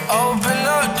picture. Open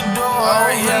up the door,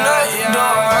 yeah,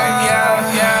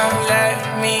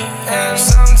 let me in.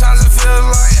 Sometimes it feels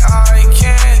like I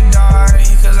can't die,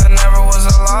 cause I never was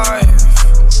alive.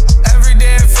 Every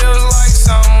day it feels like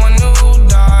someone new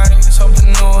dies. Hope the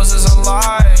news is a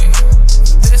lie.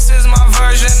 This is my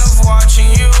version of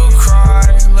watching you cry,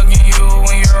 looking you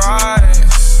in your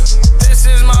eyes. This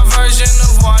is my version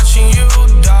of watching you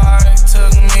die.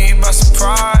 Took me by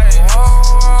surprise.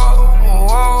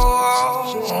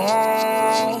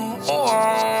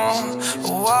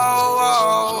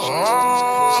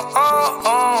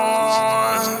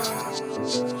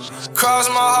 Cross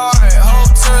my heart, hope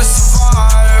to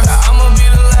survive. I'ma be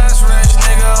the last rich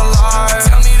nigga alive.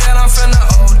 Tell me that I'm finna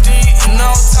OD in no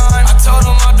time. I told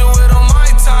him I'll do it on my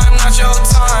time, not your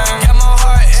time. Got my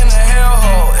heart in a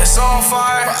hellhole, it's on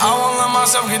fire, but I won't let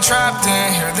myself get trapped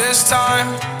in here this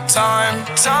time. Time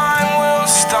will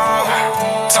stop.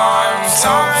 Time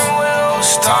will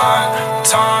stop.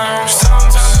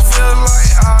 Sometimes it feels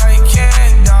like I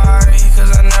can't die,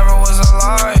 cause I never was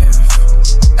alive.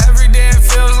 Every day it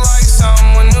feels like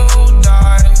someone new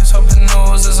dies. Hope the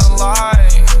news is a lie.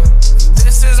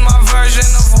 This is my version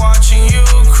of watching you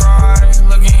cry,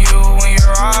 looking you in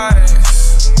your eyes.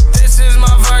 This is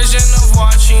my version of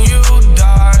watching you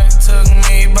die. Took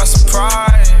me by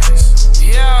surprise.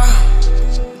 Yeah.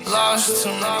 Lost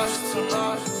too much.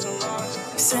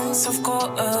 Since I've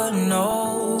gotten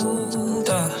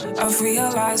older, I've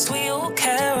realized we all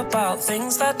care about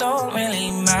things that don't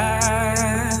really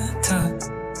matter.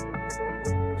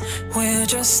 We're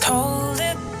just told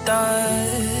it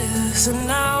does, and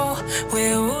now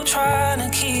we're all trying to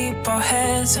keep our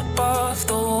heads above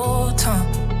the water.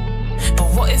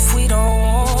 But what if we don't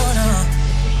wanna?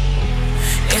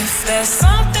 If there's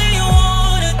something you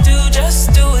wanna do,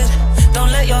 just do it.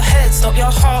 Don't let your head stop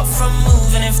your heart from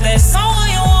moving. If there's someone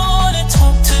you wanna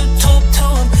talk to him.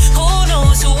 Who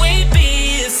knows who we'd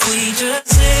be if we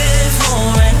just live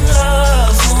more and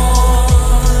love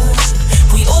more.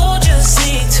 We all just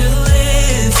need to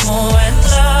live more and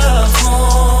love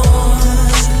more.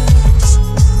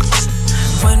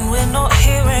 When we're not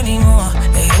here anymore,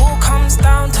 it all comes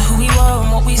down to who we were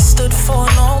and what we stood for,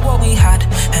 not what we had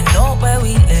and not where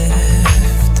we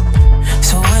lived.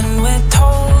 So when we're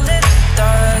told it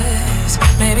does,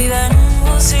 maybe then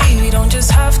we'll see we don't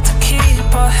just have to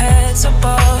keep our heads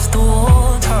above the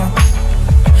water.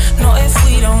 Not if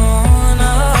we don't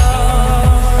wanna.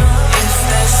 If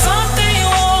there's something you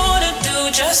wanna do,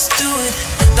 just do it.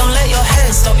 Don't let your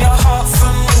head stop your heart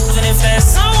from moving. If there's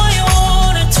someone you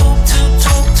wanna talk to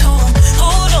him.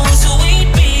 Who knows who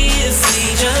we'd be if we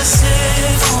just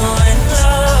live more and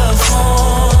love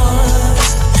more.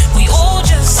 We all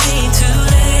just need to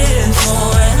live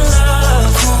more and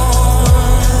love more.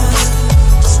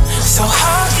 So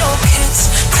hug your kids,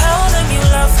 tell them you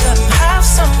love them, have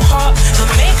some heart, but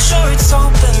make sure it's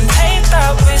open, take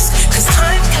that risk, cause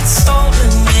time gets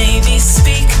stolen. Maybe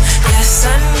speak less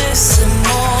and listen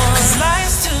more, cause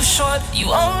life's too short, you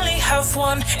only have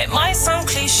one. It might sound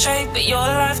cliche, but your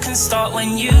life can start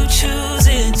when you choose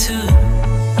it to.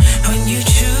 When you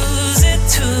choose it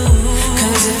to.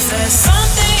 Cause if there's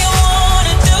something you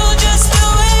wanna do, just do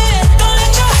it. Don't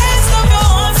let your head stop your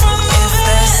heart from moving. If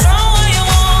there's someone you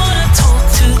wanna talk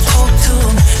to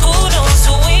him. Who knows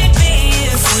who we'd be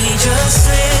if we just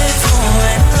live more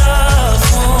and love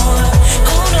more.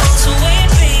 Who knows who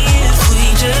we'd be if we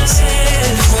just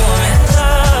live more and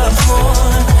love more.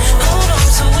 Who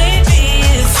knows who we'd be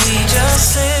if we just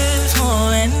live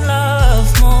more and love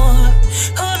more.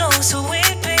 Who knows who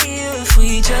we'd be if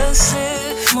we just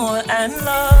live more and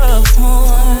love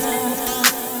more.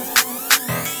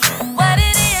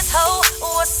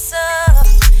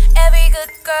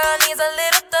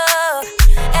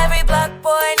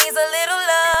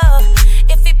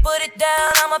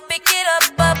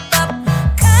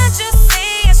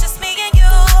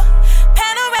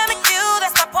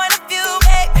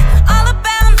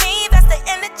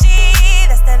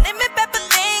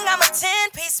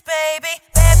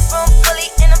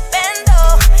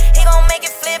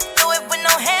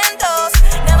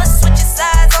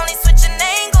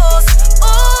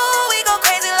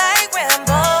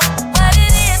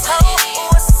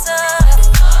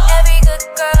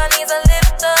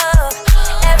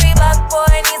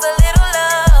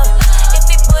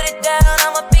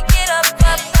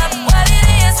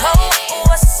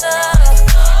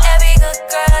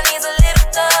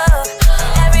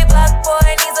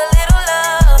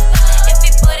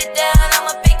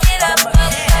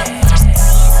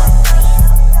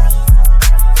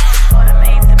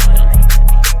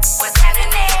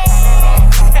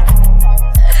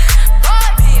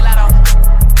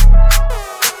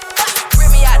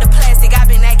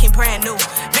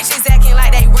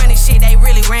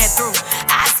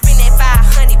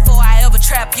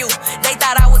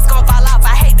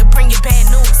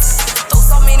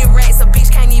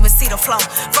 the flow.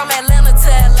 From Atlanta to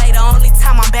LA, the only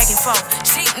time I'm back and forth.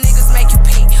 Cheap niggas make you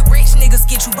pee, rich niggas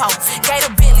get you both. Gave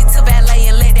a Bentley to valet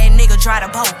and let that nigga drive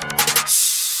the boat.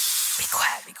 Shh, be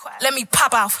quiet, be quiet. Let me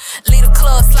pop off. Leave the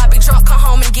club, sloppy drunk, come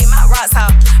home and get my rocks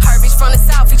off. Her bitch from the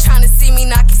south, he tryna see me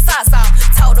knock his socks off.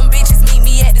 Told them bitches meet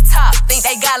me at the top, think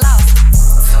they got lost.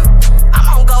 I'm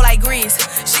on go like Grizz.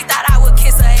 She thought I would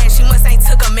kiss her ass, she must ain't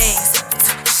took a mess.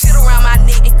 Shit around my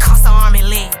neck, it cost her arm and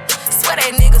leg. Swear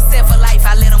that nigga set for life,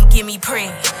 I let him get me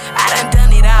preg. I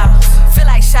done it all, feel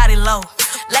like shot it low.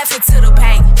 Laughing to the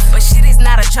bank, but shit is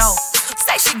not a joke.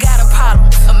 Say she got a problem,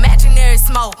 imaginary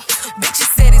smoke. Bitches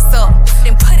set it up,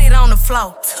 then put it on the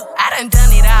floor. I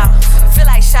done it all, feel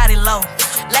like shot it low.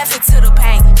 Laughing to the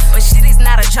bank, but shit is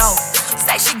not a joke.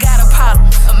 Say she got a problem,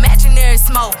 imaginary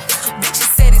smoke.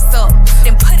 Bitches set it up,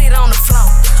 then put it on the floor.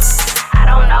 I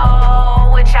don't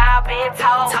know what y'all been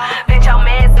told. Bet your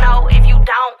mans know if you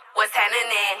don't, what's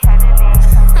happening?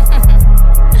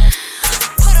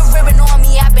 Put a ribbon on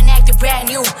me, I've been acting brand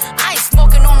new. I ain't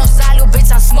smoking on no silo,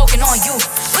 bitch, I'm smoking on you.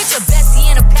 With your bestie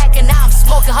in a pack and now I'm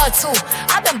smoking her too.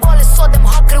 I've been ballin' so them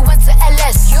hard could've went to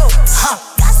LSU.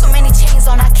 Got so many chains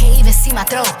on, I can't even see my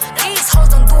throat. These hoes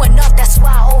don't do enough, that's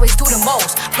why I always do the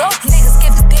most. Broke niggas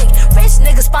give the dick, rich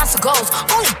niggas sponsor goals.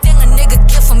 Only thing a nigga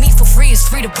give for me for free is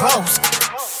free to bros.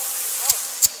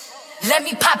 Let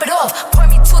me pop it off, pour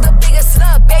me to the biggest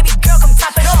slug, baby girl, come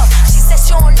top it off. She said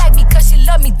she don't like me cause she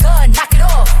love me, done, knock it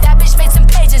off. That bitch made some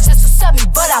pages just to sub me,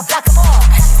 but I block them off.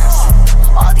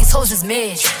 All these hoes is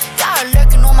mid, got her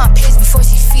lurking on my page before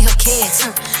she feed her kids.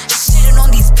 Shitting on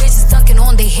these bitches, dunking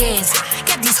on their heads.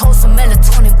 Get these hoes some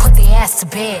melatonin, put their ass to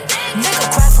bed.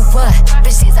 Nigga cry for what?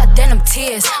 Bitch, these are denim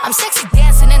tears. I'm sexy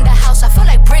dancing in the house, I feel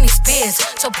like Britney Spears.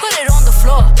 So put it on the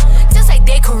floor, just like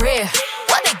their career.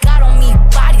 What they got on me,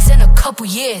 bodies in a couple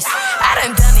years. I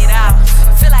done it all,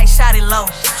 feel like shot it low.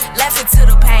 Laughing to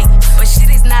the pain, but shit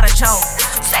is not a joke.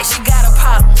 Say she got a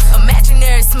problem,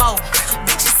 imaginary smoke.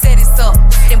 Bitches set it up,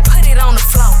 then put it on the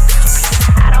floor.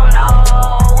 I don't know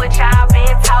what y'all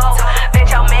been told. Bet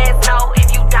your mans know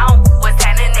if you don't, what's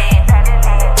happening?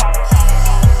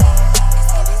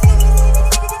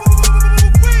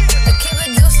 I keep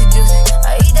it juicy, juicy.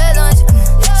 I eat that lunch.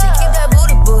 She keep that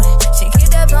booty, booty. She keep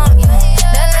that plump, yeah.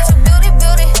 That natural beauty,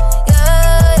 beauty,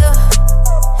 yeah, yeah.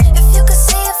 If you could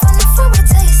see it from the front, wait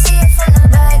till you see it from the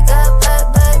back. Back,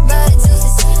 back, back,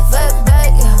 juicy. Back,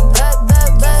 back, yeah. Back,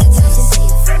 back, back, juicy.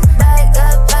 Back,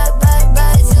 back, back,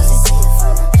 back, juicy.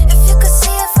 If you could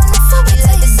see it from the front, wait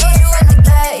till you see it from the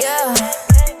back, yeah.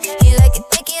 He like it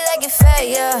thick, he like it fat,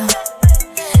 yeah.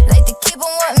 Like to keep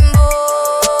on wanting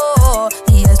more.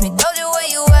 He asked me, Doja, where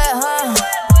you at, huh?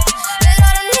 And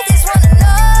all the niggas wanna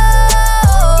know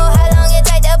how long it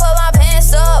take to put my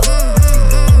pants up.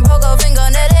 Broke a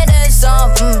fingernail and then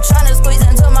some. Tryna squeeze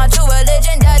into my true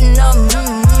religion, that numb.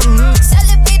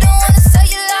 Celebrate, don't wanna sell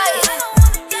you light.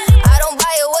 I don't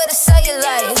buy it with a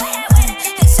cellulite.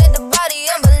 He said the body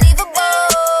unbelievable.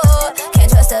 Can't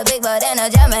trust a big butt and a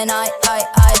Gemini.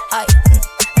 I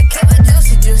keep it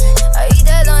juicy, juicy. I eat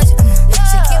that lunch.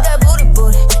 She keep that booty,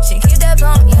 booty. She keep that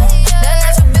plump, yeah. That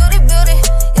natural beauty, beauty,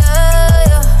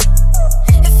 yeah,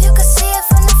 yeah. If you could see it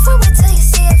from the front, wait till you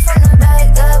see it from the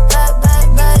back. Back, back,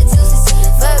 back, juicy.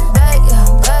 Back, back, yeah.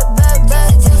 Back, back,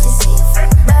 back, juicy.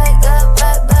 Back, back,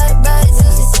 back, back,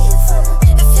 juicy.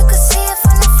 If you could see it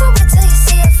from the front, wait till you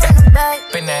see it from the back.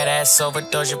 Bring that ass over,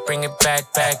 Doja, bring it back,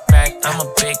 back, back. I'm a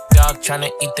big dog tryna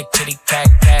eat the kitty cat,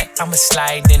 cat. I'ma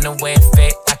slide in the way it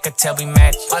fit, I could tell we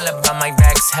match. All about my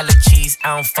racks, hella cheese,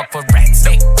 I don't fuck with rats.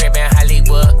 Big crib in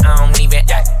Hollywood, I don't even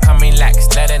act. Come relax,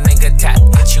 let a nigga tap,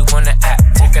 get you on the app.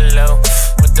 Take a low,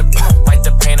 with the wipe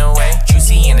the pain away.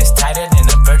 Juicy and it's tighter than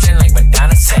a virgin, like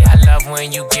Madonna say. I love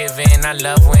when you give in, I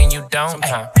love when you don't.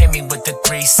 Hit me with the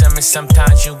threesome and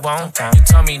sometimes you won't. You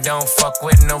told me don't fuck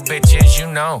with no bitches, you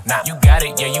know. You got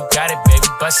it, yeah, you got it, baby,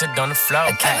 bust it on the floor.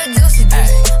 I keep it juicy,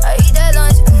 juicy. I eat that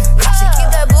lunch. She keep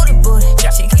that booty, booty.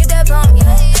 She keep that plump, yeah.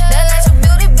 That natural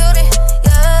beauty, beauty,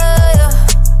 yeah,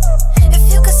 yeah. If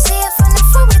you could see it from the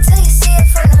front, wait till you see it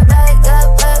from the back. Back,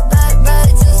 back, back,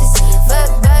 juicy. Back,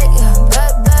 back, yeah.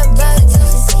 Back, back, back,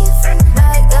 juicy.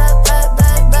 Back, back,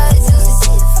 back, back,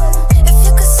 juicy. If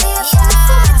you could see it from the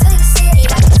front, wait till you see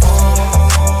it.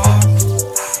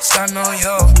 Starting on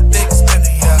your big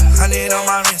spinner, yeah. 100 on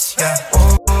my wrist, yeah.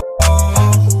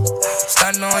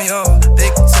 Starting on your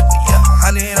big tipper, yeah.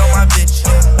 100 on my bitch,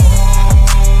 yeah.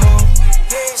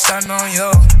 Starting on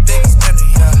your big spinner,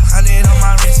 yeah. 100 on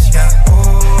my wrist, yeah.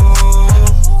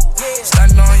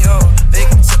 Starting on your big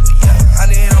tipper, yeah.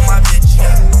 100 on my bitch,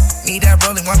 yeah. Need that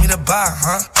rolling, want me to buy,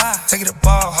 huh? Take it to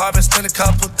ball, hard, and spend a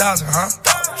couple thousand, huh?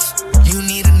 You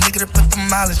need a nigga to put the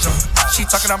mileage on. She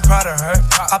talking, I'm proud of her.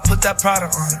 I put that Prada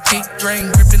on. Keep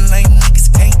drain, gripping lane, niggas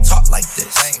can't talk like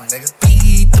this.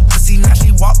 Beat the pussy, now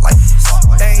she walk like this.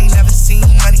 They ain't never seen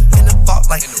money in the vault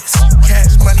like this.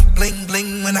 Cash money, bling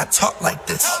bling when I talk like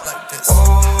this.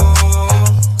 Oh,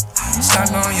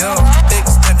 stand on your big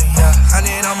spinner, yeah.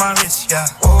 100 on my wrist, yeah.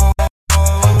 Oh,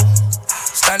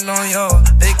 stand on your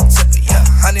big tipper, yeah.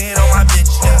 100 on my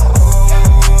bitch, yeah.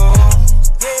 Oh,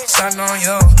 stand on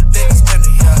your big spinner,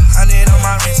 yeah. 100 on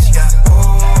my wrist, yeah.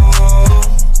 Oh,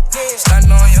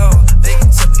 stand on your big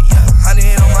tipper, yeah.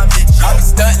 100 on my bitch, yeah. I be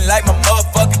stunting like my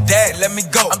motherfucking dad, let me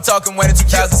go. I'm talking way to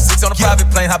 2006 on a private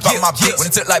plane, hop out my bitch. When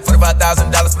it took like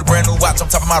 $45,000 for the brand new watch on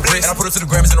top of my wrist. And I put it to the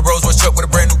Grammys in a Rolls Royce truck with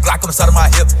a brand new Glock on the side of my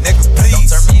hip. Nigga, please,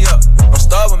 don't turn me up, don't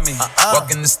start with me.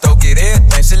 Walk in the store, get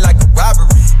everything, shit like a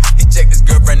robbery. He checked his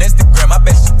girlfriend Instagram, I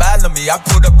bet she follow me. I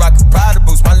pulled up rockin' Prada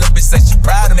boots, my little bitch say she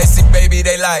proud of me. They see baby,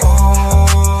 they like,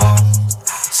 oh,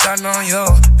 stand on your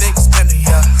big spinner,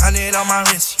 yeah. 100 on my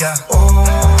wrist, yeah.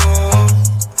 Oh,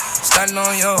 stand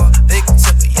on your big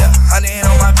tipper, yeah. 100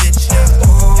 on my bitch, yeah.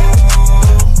 Oh,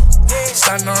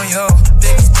 stand on your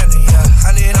big spinner, yeah.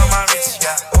 100 on my wrist,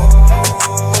 yeah.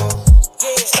 Oh,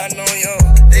 stand on your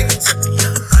big tipper,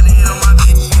 yeah. 100 on my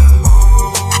bitch, yeah.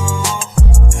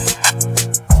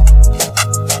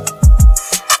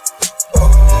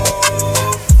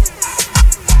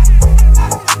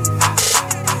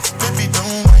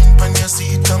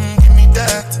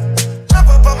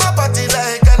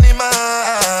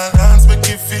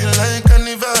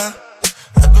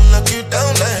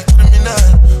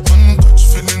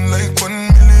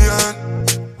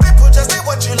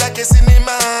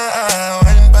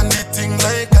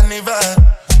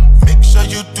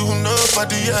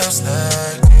 Else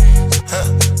like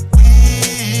we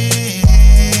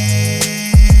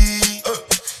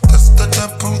tested,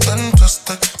 approved and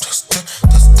trusted,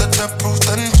 tested, approved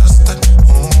and trusted.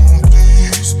 Oh,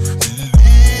 please believe.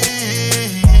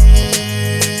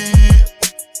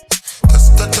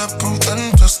 Tested, approved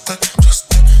and trusted,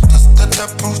 tested,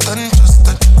 approved and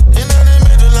trusted. In the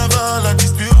middle of all of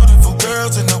these beautiful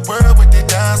girls in the world where they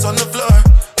dance on the floor,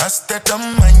 I stayed on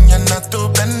mine, you're not to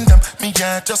bend them. Me,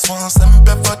 I just want some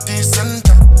for decent.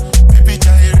 Baby,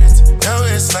 gyrate your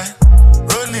waistline,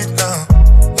 roll it down,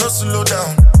 no slow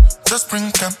down. Just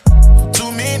bring them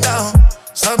to me now,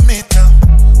 submit now,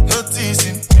 no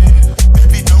teasing.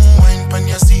 Baby, don't whine when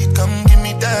you see, come give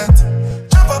me that.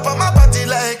 Jump up on my body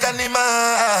like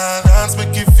animal, dance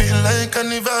make you feel like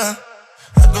carnival.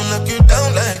 I gon' lock you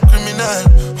down like criminal,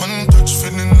 one touch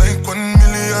feeling like 1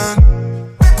 million.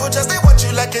 People just they watch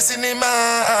you like a cinema,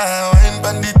 wine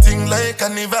banditing like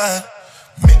carnival.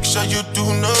 Make sure you do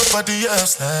nobody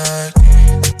else like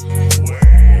me.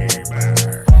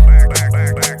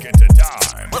 Way back into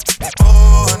time.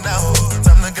 Oh, now,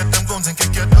 time to get them guns and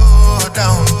kick your door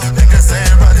down. Niggas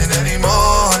ain't running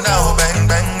anymore now. Bang,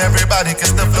 bang, everybody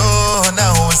kiss the floor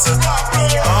now. It's a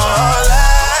all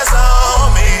eyes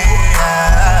on me.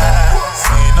 I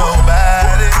see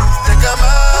nobody. Take 'em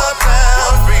up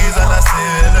now, freeze and I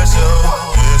steal the show.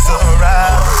 It's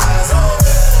alright.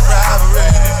 Robbery,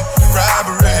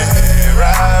 robbery,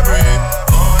 robbery,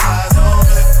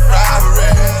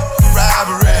 robbery, robbery,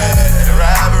 robbery,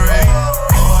 robbery,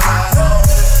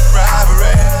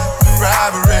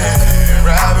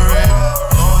 robbery, robbery,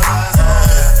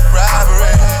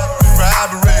 robbery,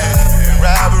 robbery,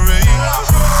 robbery.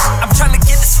 I'm trying to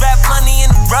get this rap money in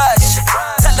a rush.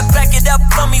 Tell her back it up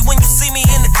for me when you see me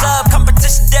in the club.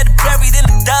 Competition dead buried in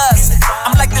the dust.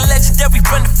 I'm like the legendary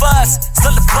Brenda Fuss.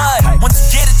 Still the bud. Once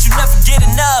you get it, you never get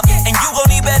enough. And you gon'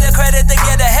 need better credit to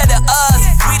get ahead of us.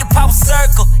 We the power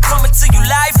circle, coming to you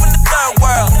live from the third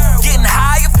world. Getting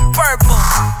higher for purple.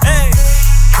 Hey,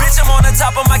 bitch, I'm on the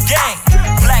top of my game.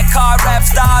 Black car rap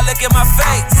star, look at my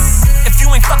face. If you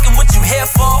ain't fucking what you here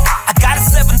for, I got a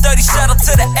 7:30 shuttle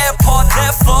to the airport.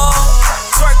 Therefore,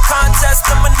 twerk contest,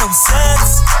 I'm a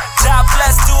nuisance. God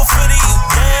bless, do it for the youth.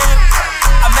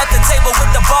 I'm at the table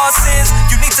with the bosses.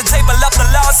 You need to table up the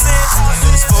losses.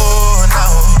 It's 4 now.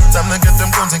 Time to get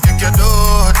them guns and kick your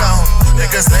door down.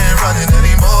 Niggas ain't running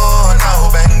anymore now.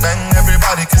 Bang, bang,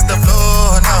 everybody kiss the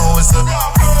floor now. It's a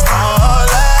all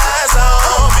eyes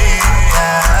on me.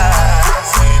 I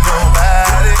see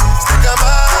nobody. Stick 'em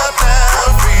up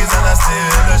now, freeze and I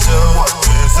steal the show.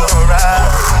 It's alright.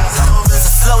 So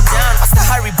slow down, what's the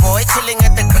hurry, boy? Chilling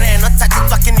at the Grand, not touching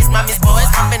fucking these mommy's boys.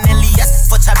 Popping Elias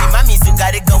for chubby mommies, you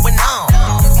got it going on.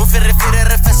 Move it,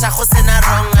 refresh, I was in a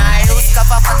wrong eye. Uska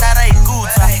papa tarai good,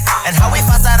 and how we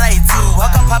fast right too.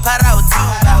 Waka papa out too.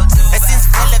 Since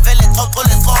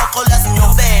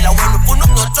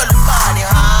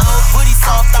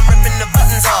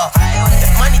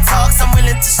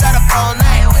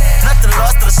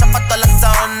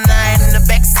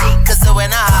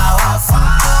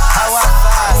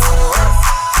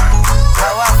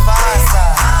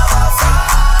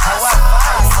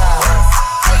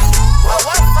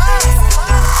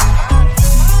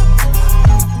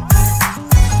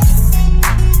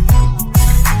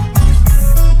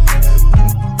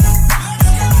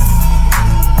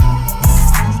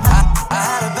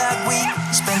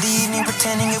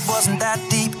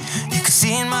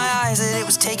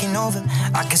taking over.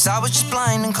 I guess I was just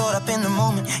blind and caught up in the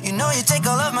moment. You know you take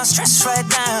all of my stress right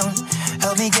down.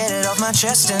 Help me get it off my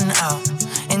chest and out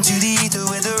into the ether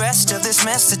with the rest of this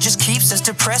mess that just keeps us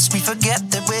depressed. We forget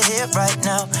that we're here right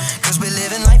now, cause we're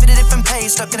living life at a different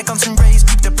pace, stuck in a constant race.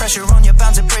 Keep the pressure on, you're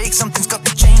bound to break. Something's got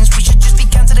to change. We should just be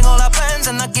cancelling all our plans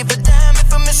and not give a damn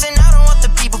if we're missing out on what the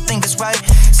people think is right.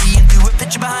 Seeing through a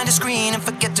picture behind a screen and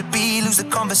forget to be, lose the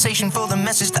conversation for the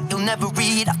message that you'll never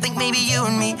read. I think maybe you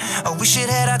and me, oh, we should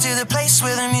head out to the place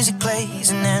where the music plays,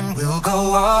 and then we'll go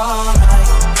all night,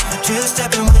 just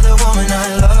stepping with a woman I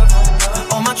love.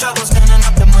 All my troubles standing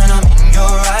up, and when I'm in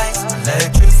your eyes,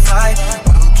 electrified.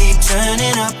 We'll keep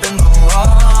turning up and go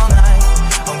all night.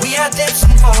 We had dips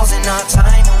and falls in our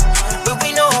time, but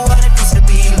we know what it feels to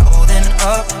be low then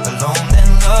up, alone then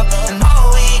love, and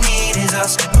all we need is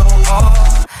us to go all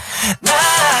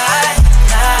night,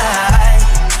 night,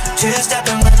 just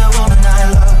stepping with a woman I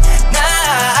love.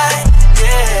 Night,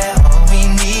 yeah, all we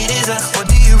need is us. What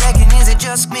do you reckon, is it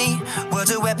just me?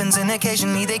 Words are weapons and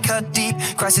occasionally they cut deep.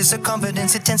 Crisis of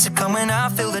confidence, it tends to come when I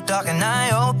feel the dark and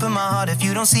I open my heart. If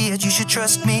you don't see it, you should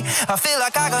trust me. I feel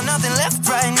like I got nothing left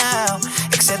right now,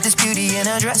 except this beauty in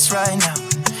her dress right now.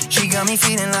 She got me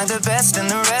feeling like the best, and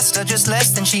the rest are just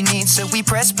less than she needs. So we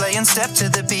press play and step to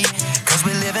the beat, cause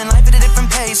we're living life at a different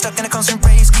pace, stuck in a constant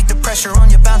race. Keep the pressure on,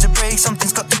 you're bound to break.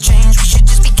 Something's got to change. We should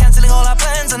just be cancelling all our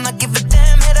plans and not give a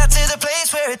damn. Head out to the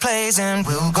place where it plays, and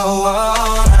we'll go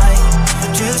all night,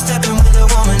 just stepping with a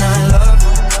woman I love.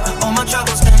 All my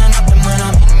troubles standing up, and when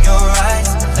I'm in your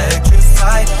eyes,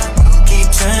 electrified. We'll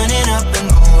keep turning up and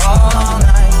go all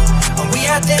night. We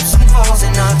had dips and falls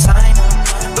in our time,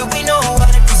 but we know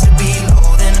what it feels to be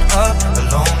low then up,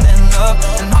 alone then love,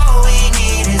 and all we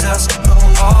need is us to go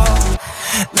all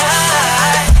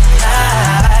night,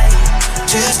 night,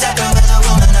 just stepping with a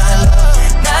woman I love.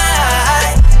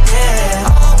 Night, yeah,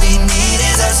 all we need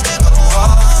is us to go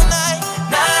all night,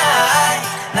 night,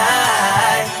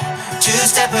 night,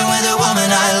 just stepping